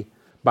 BC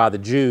by the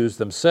Jews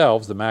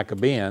themselves, the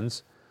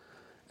Maccabees.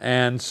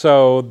 And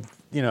so,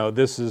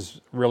 this is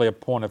really a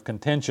point of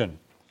contention.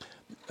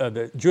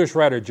 The Jewish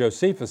writer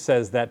Josephus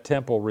says that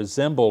temple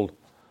resembled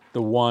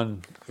the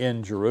one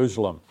in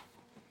Jerusalem.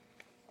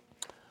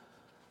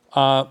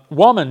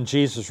 Woman,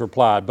 Jesus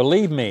replied,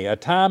 believe me, a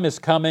time is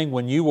coming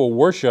when you will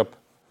worship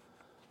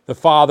the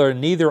Father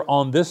neither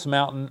on this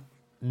mountain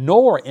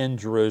nor in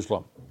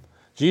Jerusalem.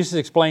 Jesus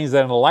explains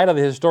that in the light of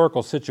the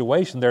historical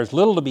situation, there's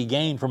little to be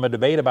gained from a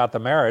debate about the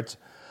merits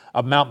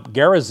of Mount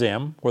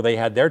Gerizim, where they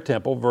had their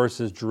temple,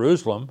 versus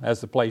Jerusalem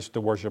as the place to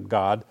worship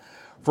God.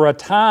 For a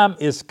time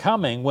is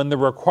coming when the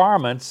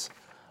requirements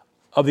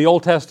of the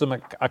Old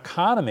Testament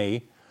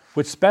economy,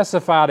 which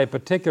specified a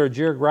particular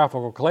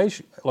geographical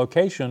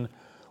location,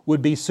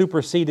 would be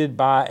superseded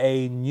by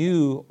a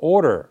new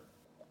order.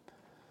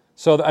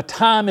 So a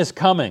time is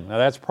coming. Now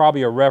that's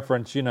probably a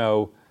reference,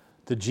 to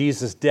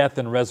Jesus' death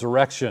and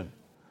resurrection.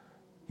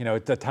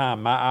 At the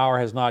time, my hour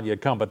has not yet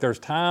come, but there's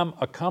time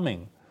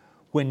a-coming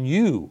when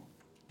you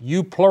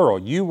plural,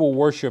 you will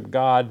worship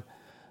God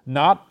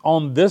not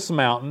on this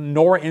mountain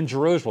nor in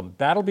Jerusalem.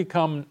 That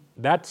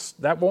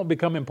won't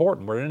become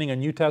important. We're entering a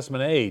New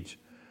Testament age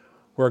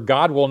where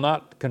God will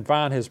not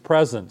confine his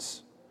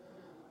presence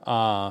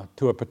to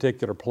a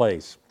particular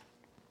place.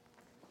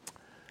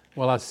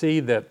 Well, I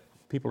see that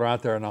people are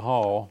out there in the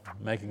hall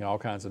making all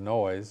kinds of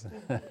noise,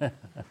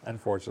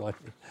 unfortunately.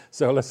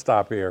 So let's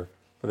stop here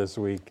for this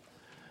week.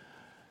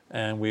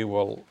 And we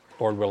will,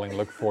 Lord willing,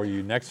 look for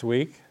you next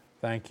week.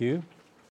 Thank you.